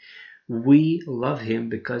 We love him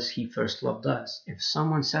because he first loved us. If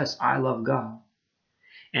someone says, I love God,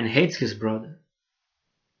 and hates his brother,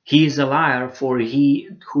 he is a liar, for he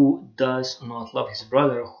who does not love his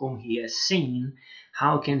brother whom he has seen,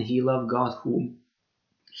 how can he love God whom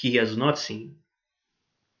he has not seen?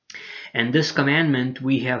 And this commandment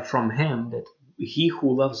we have from him, that he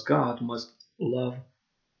who loves God must love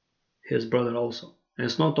his brother also. And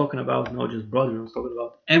it's not talking about not just brother, it's talking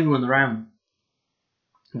about everyone around him.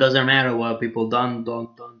 Doesn't matter what people done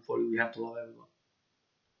for you, you have to love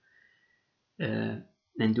everyone.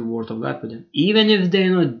 And do Word of God with them. Even if they're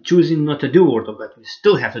not choosing not to do Word of God, we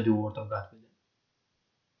still have to do Word of God with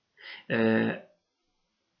them.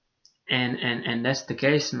 And that's the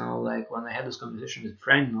case now. Like when I had this conversation with a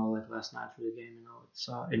friend now, like last night for the game, it's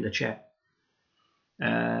in the chat.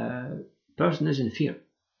 Person is in fear,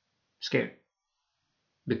 scared,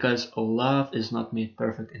 because love is not made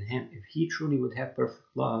perfect in him. If he truly would have perfect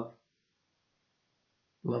love,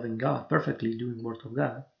 loving God perfectly, doing Word of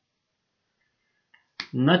God,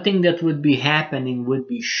 nothing that would be happening would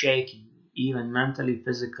be shaking, even mentally,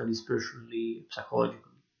 physically, spiritually,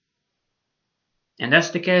 psychologically. And that's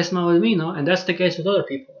the case now with me, and that's the case with other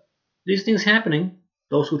people. These things happening,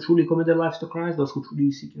 those who truly commit their lives to Christ, those who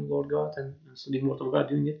truly seeking Lord God and studying Word of God,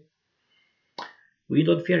 doing it, we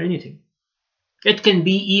don't fear anything. It can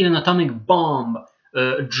be even atomic bomb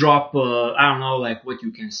drop, I don't know, like what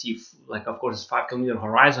you can see, like of course it's 5 kilometer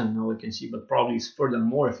horizon, you can see, but probably it's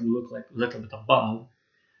furthermore if you look like a little bit above,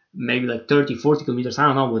 maybe like 30, 40 kilometers, I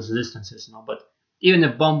don't know what the distance is now, but even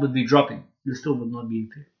if bomb would be dropping, you still would not be in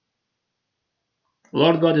fear.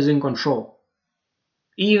 Lord God is in control.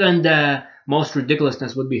 Even the most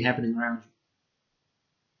ridiculousness would be happening around you.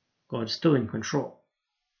 God is still in control.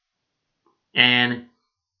 And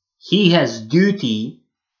he has duty,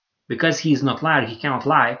 because he is not liar, he cannot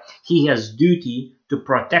lie, he has duty to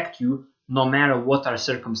protect you no matter what our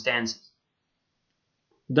circumstances.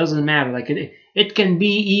 It doesn't matter, like it can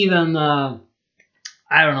be even, I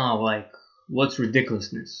don't know, like what's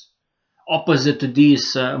ridiculousness? Opposite to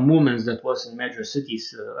these movements that was in major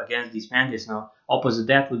cities against these mandates now, opposite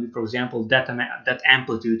that would be, for example, that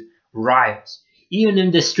amplitude riots. Even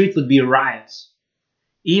in the street would be riots.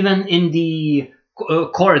 Even in the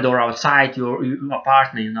corridor outside your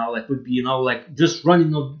apartment, like would be, like just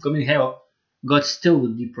running up, coming hell, God still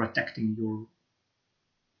would be protecting you,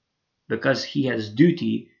 because he has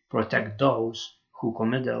duty to protect those who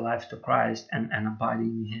commit their life to Christ and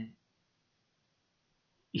abiding in him.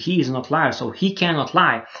 He is not liar, so he cannot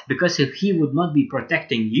lie, because if he would not be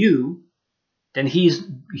protecting you, then he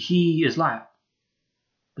is liar.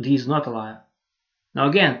 But he is not a liar. Now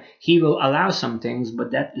again, he will allow some things,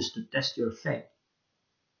 but that is to test your faith.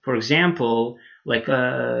 For example, like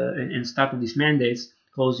in start of these mandates,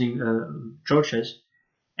 closing churches,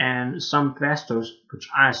 and some pastors, which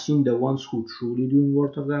I assume the ones who truly doing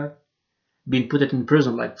Word of God, been put in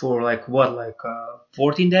prison for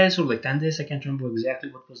 14 days or 10 days. I can't remember exactly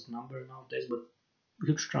what was the number nowadays, but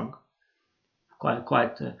huge chunk,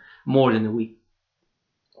 quite more than a week.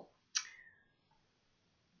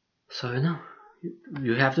 So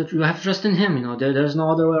you have to trust in him. There's no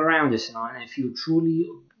other way around this. And if you truly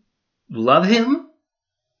love him,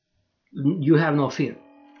 you have no fear.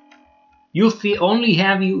 You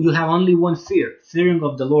have only one fear, fearing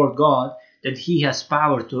of the Lord God, that he has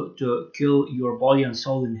power to kill your body and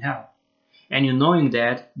soul in hell. And you knowing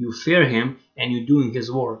that, you fear him and you're doing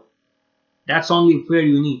his work. That's only fear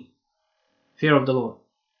you need. Fear of the Lord.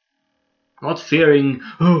 Not fearing,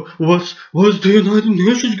 what's the United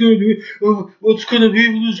Nations going to do? What's going to be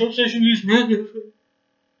with the obsession these men?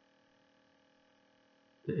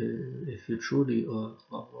 If you truly love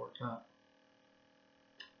Lord God,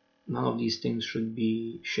 none of these things should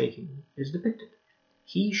be shaking. It's depicted.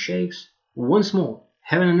 He shakes once more,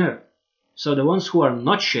 heaven and earth. So the ones who are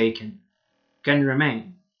not shaken can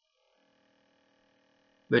remain.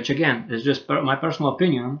 Which again is just my personal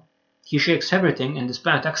opinion. He shakes everything, and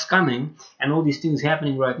despite attacks coming and all these things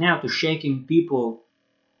happening right now to shaking people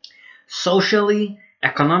socially,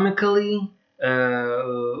 economically,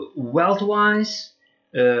 wealth-wise,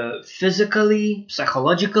 physically,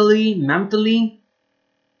 psychologically, mentally.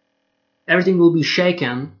 Everything will be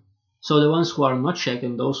shaken. So the ones who are not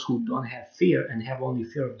shaken, those who don't have fear and have only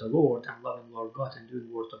fear of the Lord and loving Lord God and doing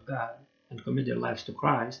the Word of God and commit their lives to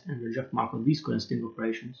Christ and reject Mark of the Beast and sting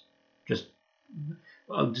operations, just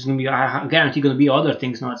there's gonna be, I guarantee, gonna be other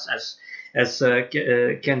things, not as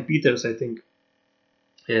Ken Peters, I think,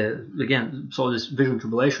 again saw this vision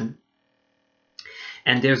tribulation,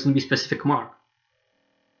 and there's gonna be specific mark,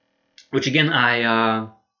 which again I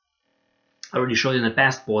already showed in a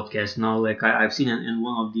past podcast. Now, like I've seen in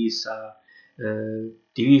one of these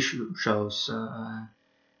TV shows,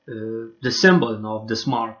 the symbol of this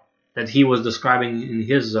mark that he was describing in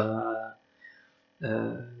his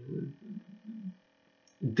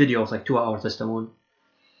video of like 2-hour testimony.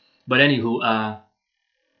 But anywho,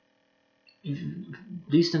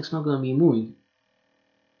 these things not gonna be moving,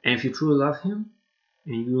 and if you truly love Him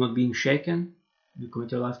and you're not being shaken, you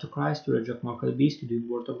commit your life to Christ, you reject Mark of the Beast, you do the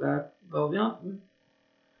Word of God. Well, yeah,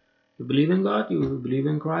 you believe in God, you believe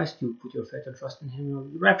in Christ, you put your faith and trust in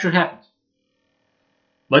Him, the rapture happens.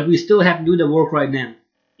 But we still have to do the work right now,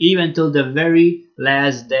 even till the very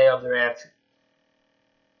last day of the rapture.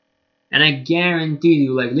 And I guarantee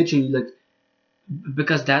you, like literally, like,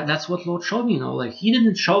 because that's what Lord showed me, like He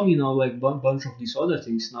didn't show me, like a bunch of these other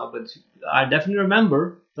things now, but I definitely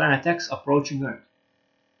remember Planet X approaching Earth.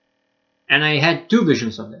 And I had 2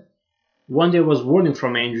 visions of that. One there was warning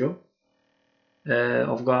from angel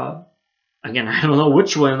of God. Again, I don't know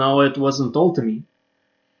which one now, it wasn't told to me.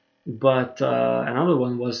 But another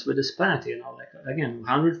one was with this planet, like again,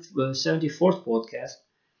 174th podcast,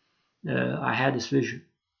 I had this vision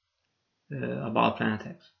about Planet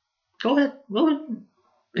X. Go ahead,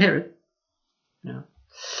 hear it.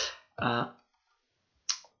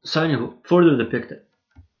 So anyway, further depicted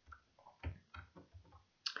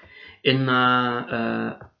in 2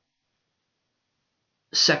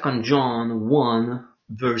 John 1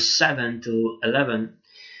 verse 7 to 11.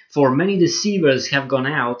 For many deceivers have gone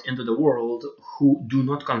out into the world who do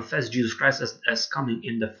not confess Jesus Christ as coming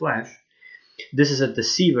in the flesh. This is a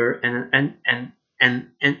deceiver and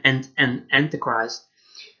antichrist.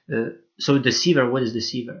 So deceiver, what is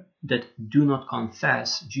deceiver? That do not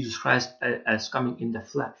confess Jesus Christ as coming in the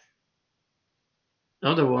flesh. In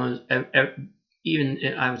other words, even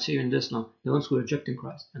I would say even this now, the ones who are rejecting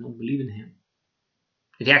Christ and don't believe in Him,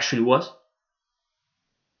 it actually was,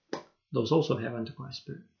 those also have Antichrist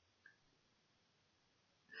spirit.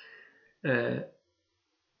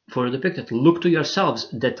 For depicted, look to yourselves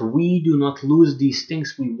that we do not lose these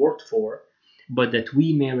things we worked for, but that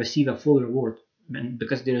we may receive a full reward. And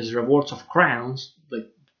because there is rewards of crowns,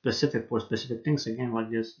 like specific for specific things. Again, like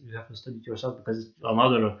this, you have to study it yourself because it's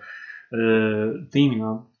another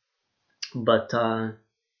theme, But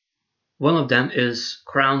one of them is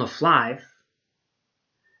crown of life.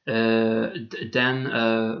 Then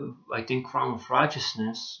I think crown of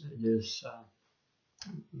righteousness. There's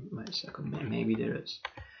wait a second, maybe there is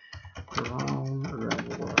crown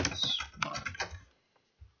rewards.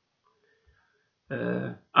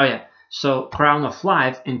 Oh yeah, so crown of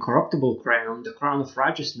life, incorruptible crown, the crown of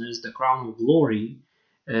righteousness, the crown of glory,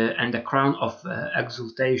 and the crown of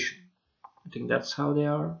exaltation. I think that's how they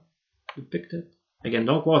are depicted. Again,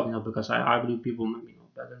 don't quote me now because I believe people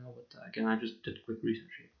better know, but again, I just did quick research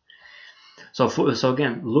here. So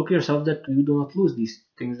again, look yourself that you do not lose these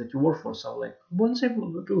things that you work for. So like,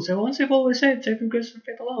 people say, once saved, always saved, saved through grace and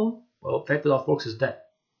faith alone. Well, faith without works is dead.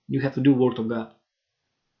 You have to do Word of God.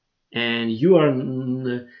 And you are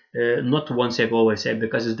not once saved, always saved,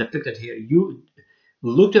 because it's depicted here. You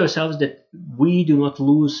look to yourselves that we do not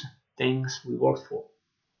lose things we worked for.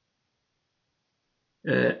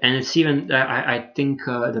 And it's even, I think,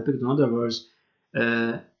 depicted in other words,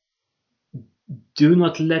 do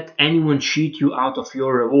not let anyone cheat you out of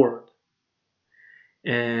your reward.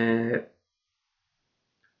 And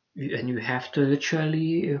you have to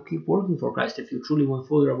literally keep working for Christ if you truly want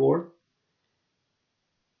full reward.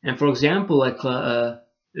 And for example, like do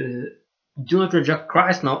not reject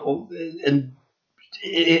Christ now, and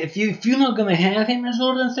if you're not gonna have Him as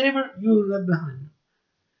Lord and Savior, you're left behind.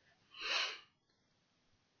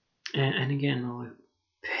 And again,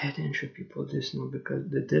 pay attention, people. Because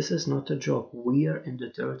this is not a joke. We are in the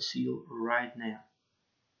 3rd seal right now,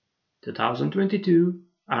 2022.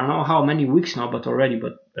 I don't know how many weeks now, but already.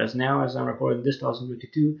 But as I'm recording this,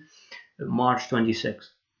 2022, March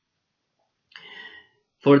 26th.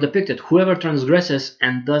 For depicted, whoever transgresses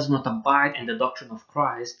and does not abide in the doctrine of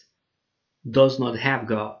Christ does not have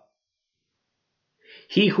God.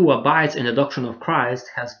 He who abides in the doctrine of Christ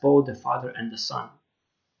has both the Father and the Son.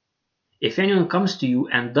 If anyone comes to you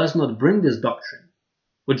and does not bring this doctrine,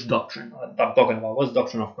 which doctrine I'm talking about? What's the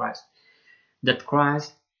doctrine of Christ? That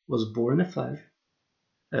Christ was born in the flesh,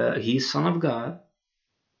 he is Son of God,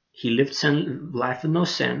 he lived life with no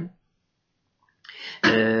sin,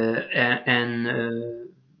 and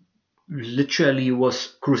literally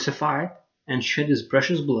was crucified and shed his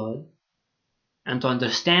precious blood. And to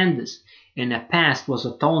understand this, in the past was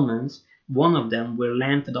atonements. One of them were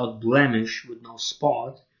lamb without blemish, with no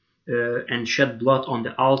spot, and shed blood on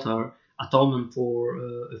the altar, atonement for,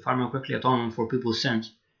 if I remember correctly, atonement for people's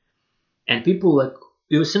sins. And people like,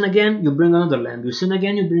 you sin again, you bring another lamb. You sin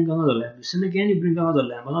again, you bring another lamb. You sin again, you bring another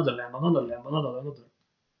lamb, another lamb, another lamb, another.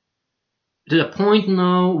 To the point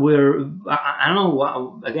now where, I don't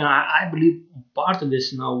know, again, I believe part of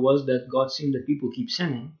this now was that God seen that people keep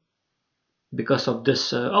sinning because of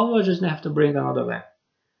this, I just have to bring another lamb.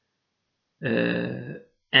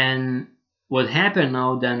 And what happened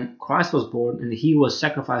now, then Christ was born and he was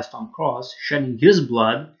sacrificed on cross, shedding his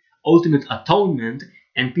blood, ultimate atonement,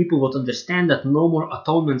 and people would understand that no more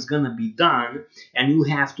atonement's gonna be done, and you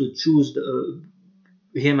have to choose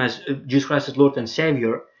him as Jesus Christ as Lord and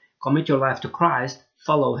Savior, commit your life to Christ,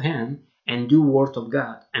 follow him, and do word of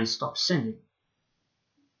God, and stop sinning.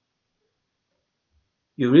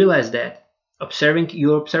 You realize that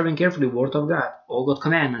you're observing carefully the word of God, all God's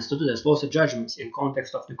commandments, to do this, laws and judgments in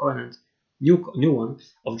context of the covenant, new one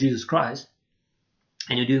of Jesus Christ,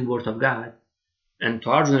 and you're doing word of God. And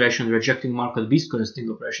to our generation, rejecting mark of the beast current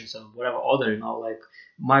sting operations and whatever other, like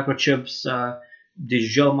microchips,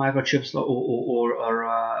 digital microchips, or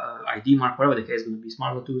ID mark, whatever the case is going to be,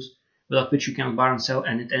 smart tattoos, without which you cannot buy and sell,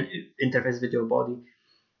 and it interfaces with your body.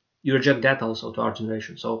 You reject that also to our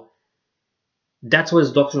generation. So that's what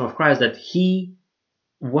is the doctrine of Christ, that he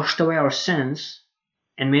washed away our sins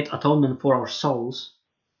and made atonement for our souls,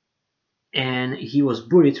 and he was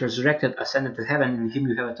buried, resurrected, ascended to heaven, and in him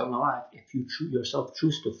you have eternal life if you yourself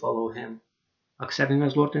choose to follow him, accept him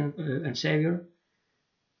as Lord and Savior,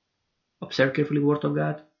 observe carefully the word of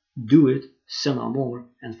God, do it, sin no more,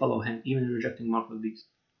 and follow him, even rejecting mark of the beast.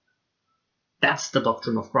 That's the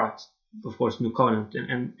doctrine of Christ, of course, new covenant,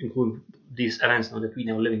 and including these events now that we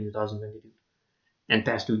now living in 2022 and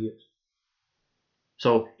past 2 years.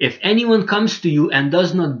 So if anyone comes to you and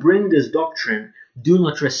does not bring this doctrine, do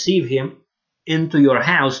not receive him into your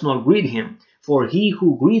house nor greet him, for he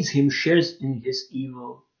who greets him shares in his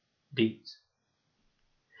evil deeds.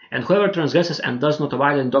 And whoever transgresses and does not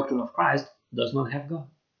abide in the doctrine of Christ does not have God.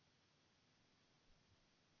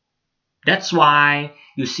 That's why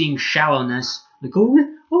you're seeing shallowness, like,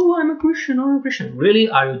 I'm a Christian. Really?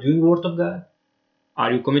 Are you doing the word of God?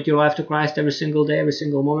 Are you committing your life to Christ every single day, every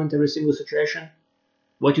single moment, every single situation?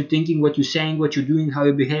 What you're thinking, what you're saying, what you're doing, how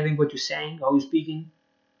you're behaving, what you're saying, how you're speaking.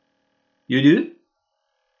 You do?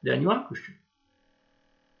 Then you are a Christian.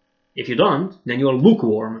 If you don't, then you are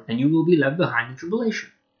lukewarm and you will be left behind in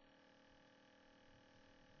tribulation.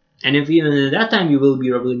 And if even at that time you will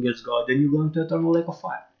be rebelling against God, then you're going to eternal lake of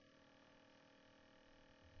fire.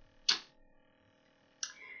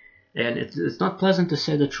 And it's not pleasant to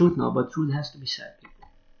say the truth now, but truth has to be said, people.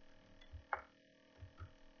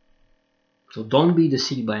 So don't be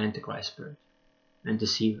deceived by Antichrist spirit and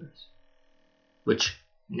deceivers, which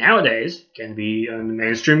nowadays can be on the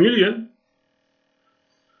mainstream media.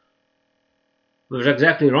 Which is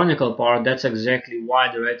exactly the ironical part. That's exactly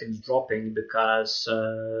why the rating is dropping, because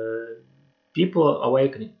people are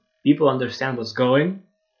awakening. People understand what's going,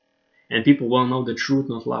 and people will know the truth,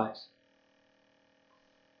 not lies.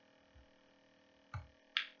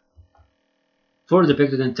 Further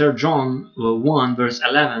depicted in 3 John 1 verse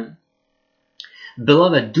 11.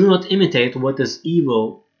 Beloved, do not imitate what is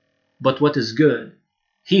evil, but what is good.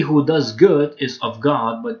 He who does good is of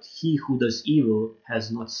God, but he who does evil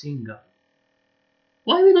has not seen God.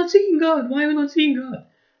 Why are we not seeing God? Why are we not seeing God?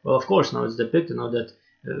 Well, of course, now it's depicted now that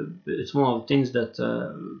it's one of the things that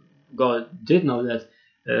God did know, that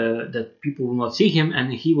that people will not see him,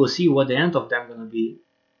 and he will see what the end of them gonna be.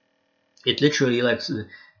 It literally, like,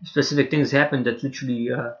 specific things happen that literally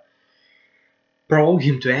provoke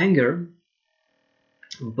him to anger.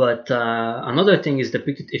 But another thing is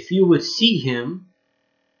depicted: if you would see him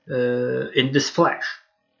in this flesh,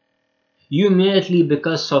 you immediately,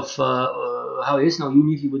 because of how he is now, you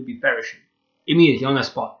immediately would be perishing, immediately on the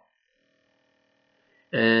spot.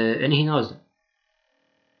 And he knows that.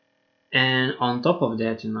 And on top of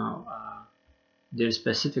that, there's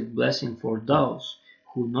specific blessing for those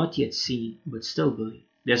who not yet see but still believe.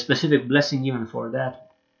 There's specific blessing even for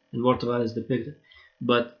that, and word of God is depicted.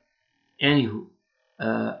 But anywho,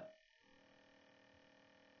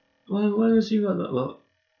 what do you see God? Well,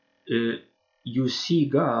 you see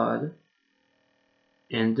God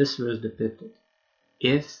in this verse depicted.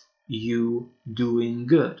 If you doing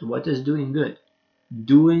good. What is doing good?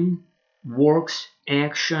 Doing works,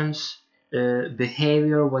 actions,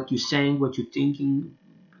 behavior, what you're saying, what you're thinking,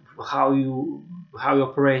 how you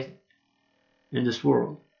operate in this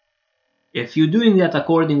world. If you're doing that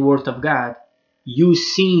according to the word of God, you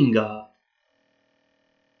seeing God.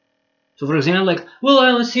 So for example, like, well, I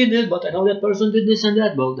don't see this, but I know that person did this and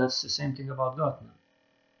that. Well, that's the same thing about God now.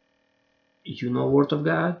 If you know the word of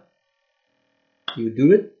God, you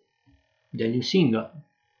do it, then you seeing God.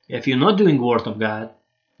 If you're not doing the word of God,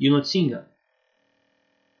 you're not seeing God.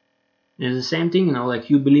 It's the same thing, like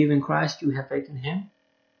you believe in Christ, you have faith in Him.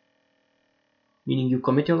 Meaning you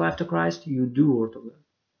commit your life to Christ, you do the word of God.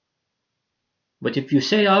 But if you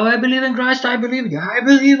say, oh, I believe in Christ, I believe in God, I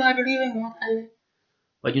believe in God,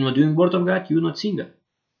 but you're not doing the word of God, you're not seeing God.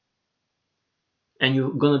 And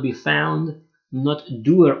you're going to be found not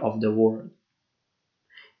doer of the word.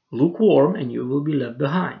 Lukewarm, and you will be left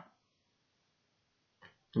behind.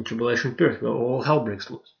 In tribulation period, where all hell breaks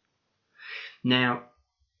loose. Now,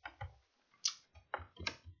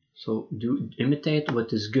 so do imitate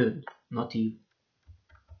what is good, not evil.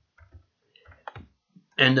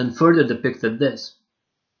 And then further depicted this.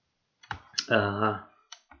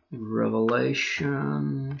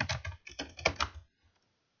 Revelation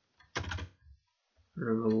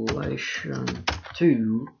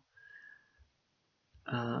 2,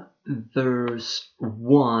 verse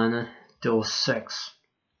 1 till 6.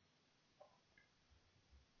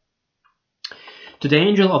 To the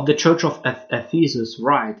angel of the church of Ephesus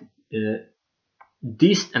write,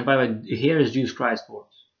 this, and by the way, here is Jesus Christ's words.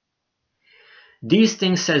 These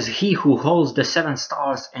things says he who holds the 7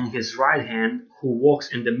 stars in his right hand, who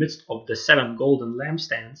walks in the midst of the 7 golden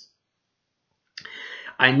lampstands.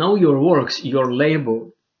 I know your works, your labor,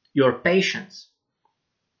 your patience,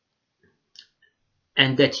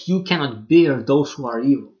 and that you cannot bear those who are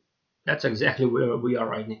evil. That's exactly where we are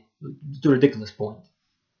right now, to a ridiculous point.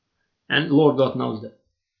 And Lord God knows that.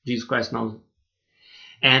 Jesus Christ knows it.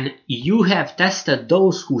 And you have tested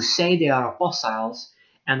those who say they are apostles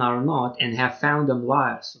and are not, and have found them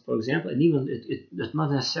liars. So for example, and even it's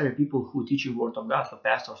not necessarily people who teach the word of God, for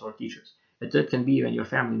pastors or teachers. It can be even your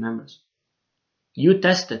family members. You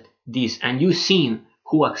tested these, and you seen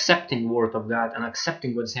who accepting the word of God and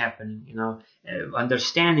accepting what's happening.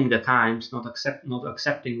 Understanding the times, not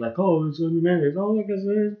accepting like, oh, it's going to be married, oh, look at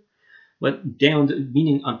this. But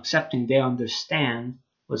meaning accepting, they understand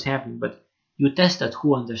what's happening. But you tested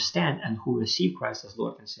who understand and who receive Christ as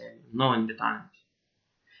Lord and Savior, knowing the times.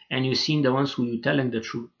 And you've seen the ones who you telling the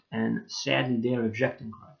truth, and sadly they're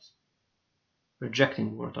rejecting Christ, rejecting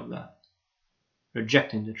the word of God,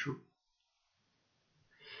 rejecting the truth,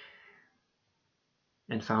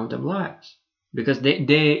 and found them liars, because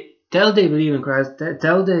they tell they believe in Christ,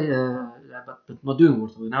 tell they but not doing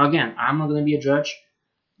word of God. Now again, I'm not going to be a judge,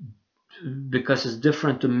 because it's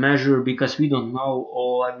different to measure, because we don't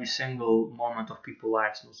know every single moment of people's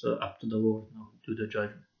lives. So up to the Lord, to the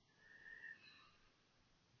judgment.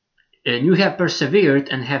 And you have persevered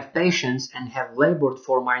and have patience and have labored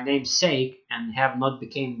for my name's sake and have not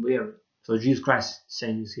become weary. So Jesus Christ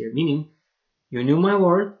saying this here, meaning you knew my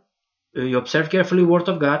word, you observed carefully the word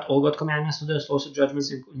of God, all God's commandments, to the also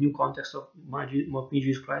judgments in new context of me,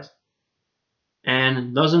 Jesus Christ. And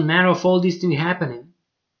it doesn't matter if all these things happening,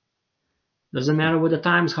 doesn't matter what the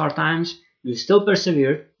times, hard times, you still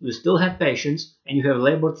persevered, you still have patience, and you have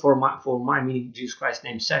labored for my meaning Jesus Christ's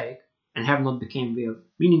name's sake, and have not become weary.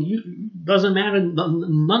 Meaning, you doesn't matter,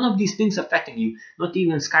 none of these things affecting you, not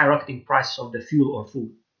even skyrocketing prices of the fuel or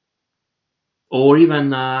food, or even,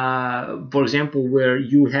 for example, where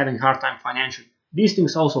you having hard time financially. These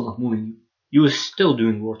things also not moving you. You are still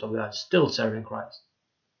doing the word of God, still serving Christ.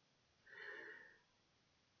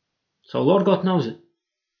 So Lord God knows it.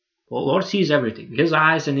 Well, Lord sees everything. His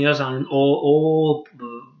eyes and ears are all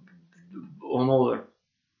on over,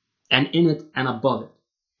 and in it and above it,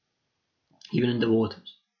 even in the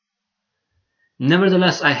waters.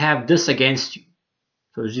 Nevertheless, I have this against you.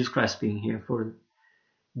 So Jesus Christ being here for them,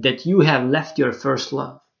 that you have left your first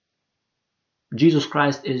love. Jesus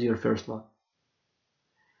Christ is your first love.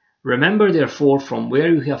 Remember therefore from where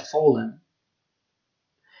you have fallen,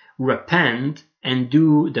 repent and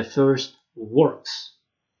do the first works.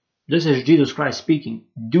 This is Jesus Christ speaking.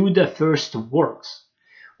 Do the first works,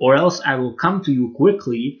 or else I will come to you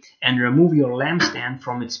quickly and remove your lampstand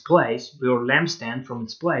from its place,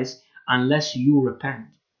 unless you repent.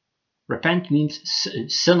 Repent means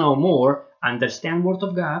sin no more, understand word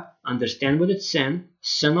of God, understand what it's sin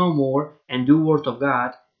no more, and do word of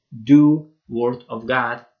God, do word of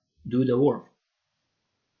God, do the work.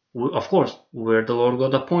 Of course, where the Lord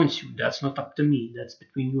God appoints you, that's not up to me, that's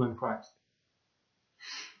between you and Christ.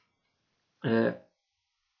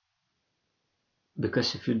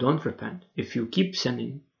 Because if you don't repent, if you keep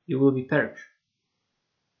sinning, you will be perished.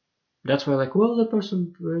 That's why, like, well, the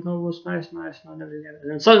person, was nice, and everything,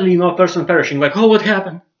 and then suddenly, person perishing. Like, oh, what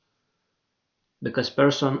happened? Because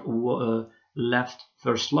person left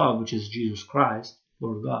first love, which is Jesus Christ,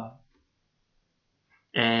 Lord God,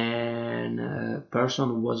 and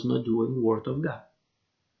person was not doing word of God.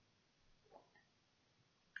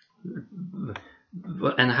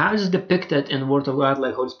 And how is it depicted in Word of God?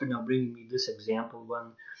 Like Holy Spirit now bringing me this example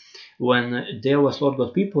when there was Lord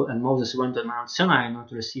God people and Moses went to Mount Sinai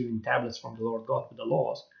not receiving tablets from the Lord God with the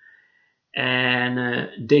laws, and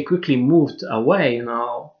they quickly moved away,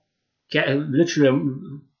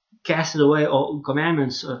 literally casted away all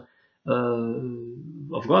commandments of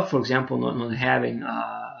God, for example, not having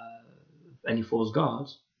any false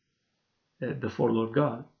gods before Lord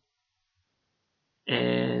God.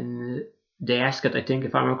 And they asked it, I think,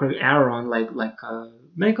 if I remember correctly, Aaron,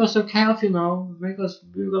 make us a calf, we're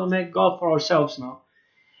gonna make God for ourselves now.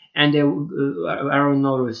 And they, Aaron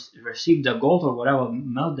received the gold or whatever,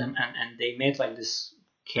 melt them, and they made like this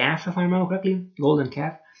calf, if I remember correctly, golden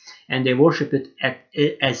calf, and they worship it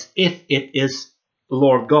as if it is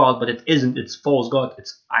Lord God, but it isn't. It's false God.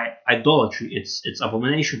 It's idolatry. It's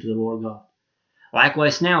abomination to the Lord God.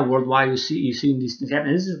 Likewise, now worldwide, you see these things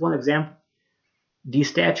happen. This is one example. These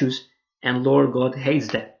statues, and Lord God hates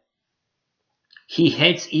that. He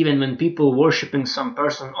hates even when people worshiping some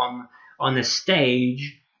person on a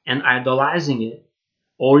stage and idolizing it,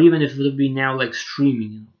 or even if it would be now like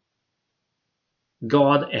streaming.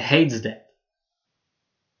 God hates that.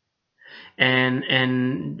 And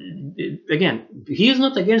again, he is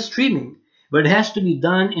not against streaming, but it has to be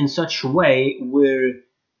done in such a way where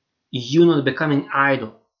you're not becoming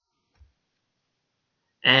idol.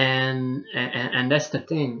 And that's the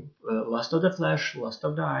thing. Lust of the flesh, lust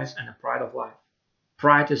of the eyes, and the pride of life.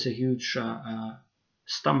 Pride is a huge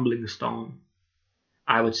stumbling stone,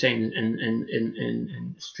 I would say,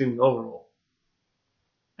 in streaming overall.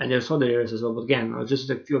 And there's other areas as well, but again, just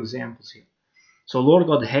a few examples here. So Lord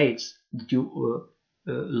God hates that you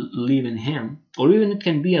live in Him, or even it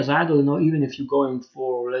can be as idol, even if you're going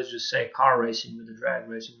for, let's just say, car racing with the drag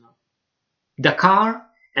racing. The car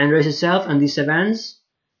and race itself and these events,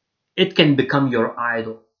 it can become your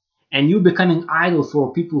idol, and you becoming idol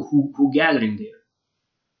for people who gathering there.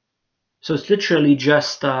 So it's literally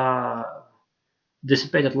just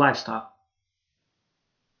dissipated lifestyle.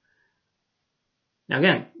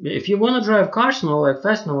 Again, if you want to drive cars, like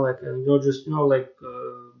fast, just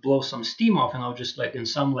blow some steam off, just like in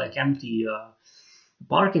some like empty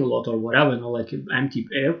parking lot or whatever, like empty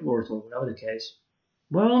airport or whatever the case.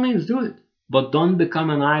 By all means, do it, but don't become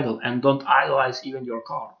an idol and don't idolize even your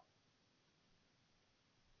car.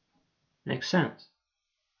 Makes sense.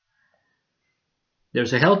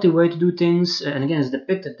 There's a healthy way to do things, and again, it's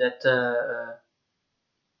depicted that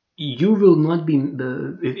you will not be,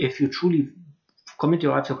 if you truly commit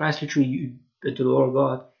your life to Christ, literally to the Lord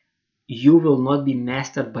God, you will not be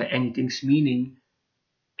mastered by anything, meaning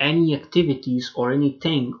any activities or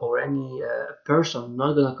anything or any person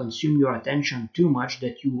not gonna consume your attention too much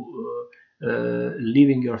that you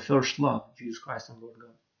leaving your first love, Jesus Christ and Lord God.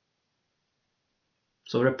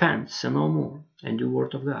 So repent, sin no more, and do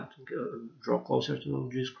word of God. Draw closer to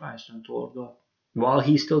Jesus Christ and to Lord God, while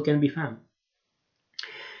He still can be found.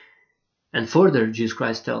 And further, Jesus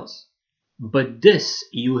Christ tells, but this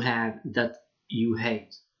you have that you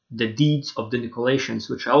hate, the deeds of the Nicolaitans,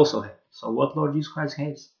 which I also hate. So what Lord Jesus Christ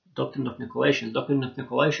hates? Doctrine of Nicolaitans. Doctrine of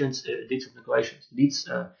Nicolaitans, deeds of Nicolaitans. Deeds,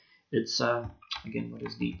 it's, again, what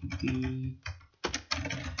is deed?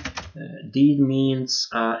 Deed means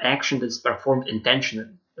action that's performed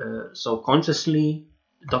intentionally. So consciously,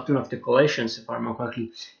 doctrine of Nicolaitans, if I remember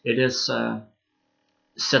correctly, it is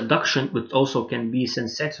seduction, which also can be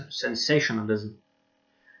sensationalism.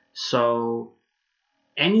 So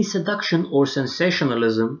any seduction or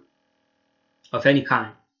sensationalism of any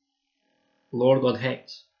kind, Lord God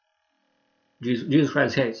hates. Jesus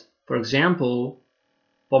Christ hates. For example,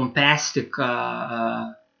 bombastic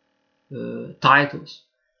titles.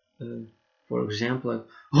 For example, like,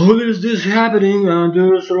 oh, there's this happening and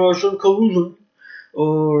there's Russian collusion.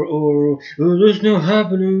 Or there's no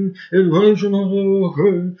happening, we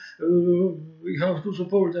have to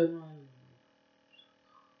support them.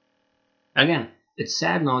 Again, it's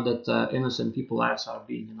sad now that innocent people's lives are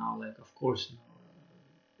being, of course,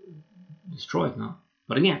 destroyed now.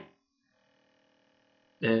 But again,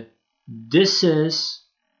 this is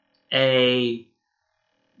a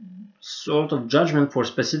sort of judgment for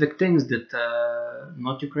specific things that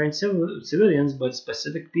not Ukrainian civilians, but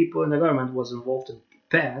specific people in the government was involved in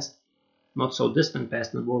past, not so distant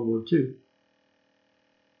past in World War II.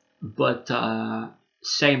 But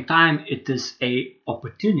same time, it is a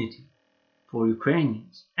opportunity for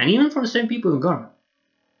Ukrainians and even for the same people in government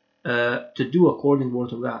to do according to the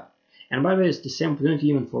word of God. And by the way, it's the same opportunity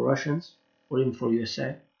even for Russians or even for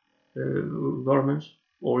USA governments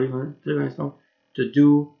or even to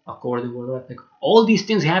do according to the word of God. Like, all these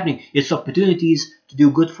things happening, it's opportunities to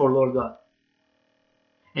do good for Lord God.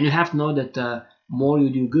 And you have to know that more you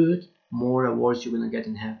do good, more rewards you're going to get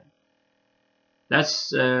in heaven.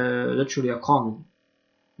 That's literally a common.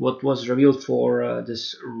 What was revealed for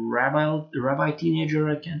this rabbi teenager,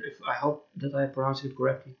 I hope that I pronounced it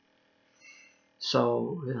correctly.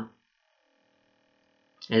 So,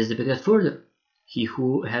 as depicted further, he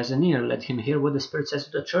who has an ear, let him hear what the Spirit says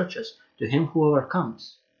to the churches. To him who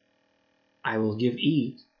overcomes, I will give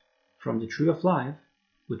eat from the tree of life,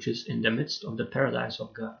 which is in the midst of the paradise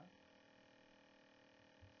of God.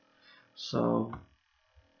 So,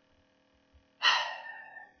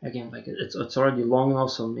 again, like it's already long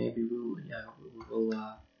enough, so maybe we'll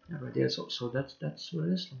right there. So that's what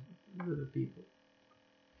it is, people.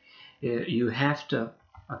 You have to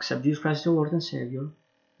accept Jesus Christ, the Lord and Savior,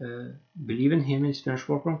 believe in Him, His finished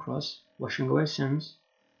work on the cross, washing away sins,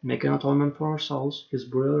 make an atonement for our souls, His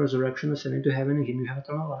burial, resurrection, ascending to heaven, in Him you have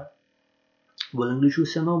eternal life. Willingly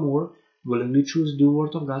choose sin no more, willingly choose the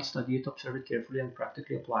Word of God, study it, observe it carefully, and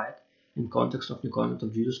practically apply it in context of the covenant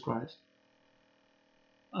of Jesus Christ.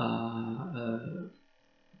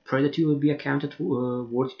 Pray that you will be accounted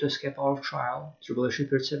worthy to escape hour of trial, tribulation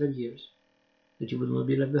period 7 years, that you will not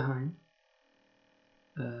be left behind.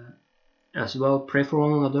 As well, pray for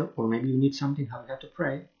one another, or maybe you need something, how you have to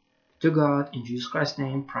pray. To God, in Jesus Christ's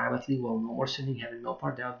name, privately, while no more sinning, having no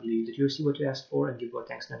part doubt, believe that you receive what you asked for, and give God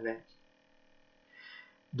thanks in advance.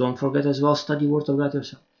 Don't forget as well, study Word of God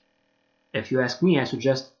yourself. If you ask me, I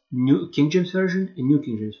suggest New King James Version and New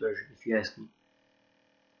King James Version, if you ask me.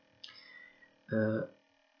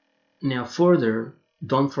 Now further,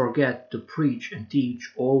 don't forget to preach and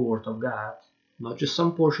teach all Word of God, not just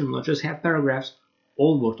some portion, not just half paragraphs.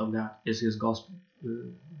 All Word of God is His gospel,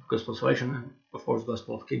 gospel of salvation, and of course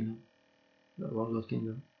gospel of kingdom, the Lord God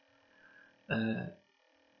kingdom.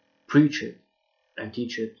 Preach it and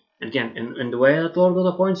teach it again in the way that Lord God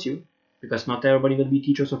appoints you, because not everybody will be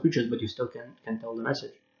teachers or preachers, but you still can tell the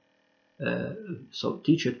message. So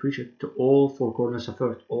teach it, preach it to all four corners of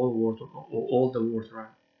earth, all the world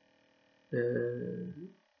around,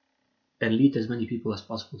 and lead as many people as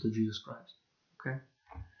possible to Jesus Christ. Okay.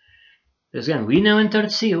 Because again, we now entered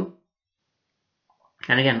seal.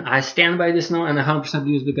 And again, I stand by this now and 100%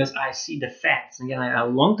 believe because I see the facts. Again, I a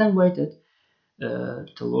long time waited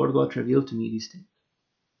till Lord God revealed to me these things.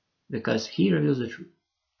 Because He reveals the truth.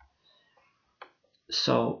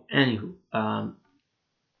 So, anywho,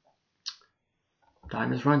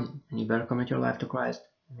 time is running and you better commit your life to Christ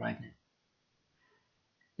right now.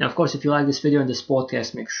 Now, of course, if you like this video and this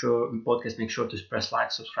podcast, make sure to press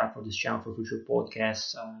like, subscribe for this channel for future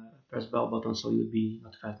podcasts, press bell button so you'll be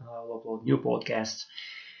notified when I upload new podcasts.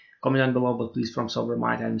 Comment down below, but please from sober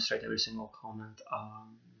mind, I administrate every single comment.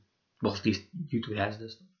 Well, at least YouTube has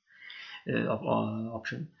this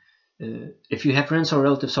option. If you have friends or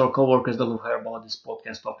relatives or co-workers that will hear about this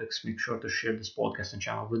podcast topics, make sure to share this podcast and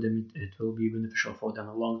channel with them. It will be beneficial for them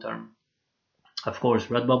in the long term. Of course,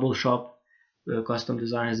 Redbubble shop, custom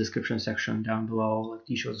designs, description section down below, like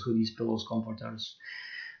t-shirts, hoodies, pillows, comforters,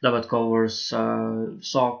 double covers,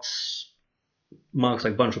 socks, mugs,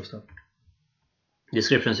 like bunch of stuff.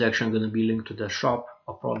 Description section gonna be linked to the shop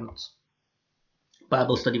of products.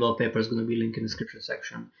 Bible study wallpaper is gonna be linked in the description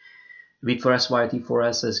section. V4S,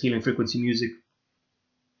 YT4S as healing frequency music,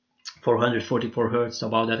 444 hertz.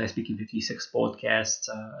 About that I speak in 56 podcasts.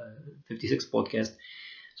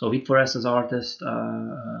 So V4S as artist,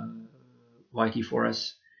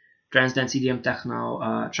 YT4S, Transdance EDM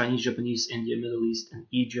Techno, Chinese, Japanese, India, Middle East, and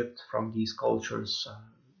Egypt from these cultures.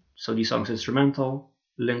 So these songs instrumental.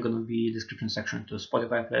 Link gonna be description section to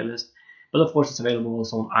Spotify playlist. But of course, it's available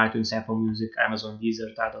also on iTunes, Apple Music, Amazon,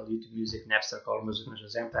 Deezer, Tidal, YouTube Music, Napster, Color Music, and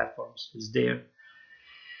Shazam platforms. It's there.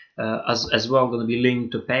 As well, going to be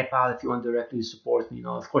linked to PayPal if you want directly support me.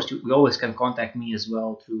 Of course, you always can contact me as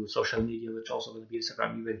well through social media, which also going to be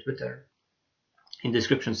Instagram, even Twitter, in the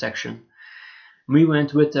description section. Me and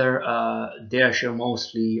Twitter, there I share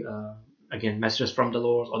mostly, again, messages from the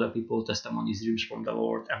Lord, other people, testimonies, dreams from the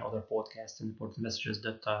Lord, and other podcasts and important messages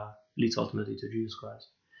that leads ultimately to Jesus Christ.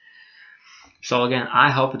 So again,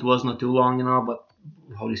 I hope it was not too long, but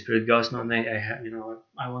Holy Spirit goes, no, I have,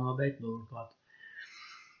 I want to obey, Lord God.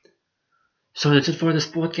 So that's it for this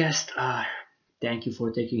podcast. Thank you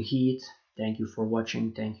for taking heed. Thank you for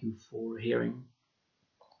watching. Thank you for hearing.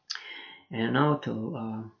 And now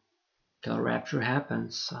till rapture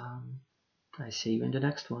happens, I see you in the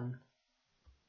next one.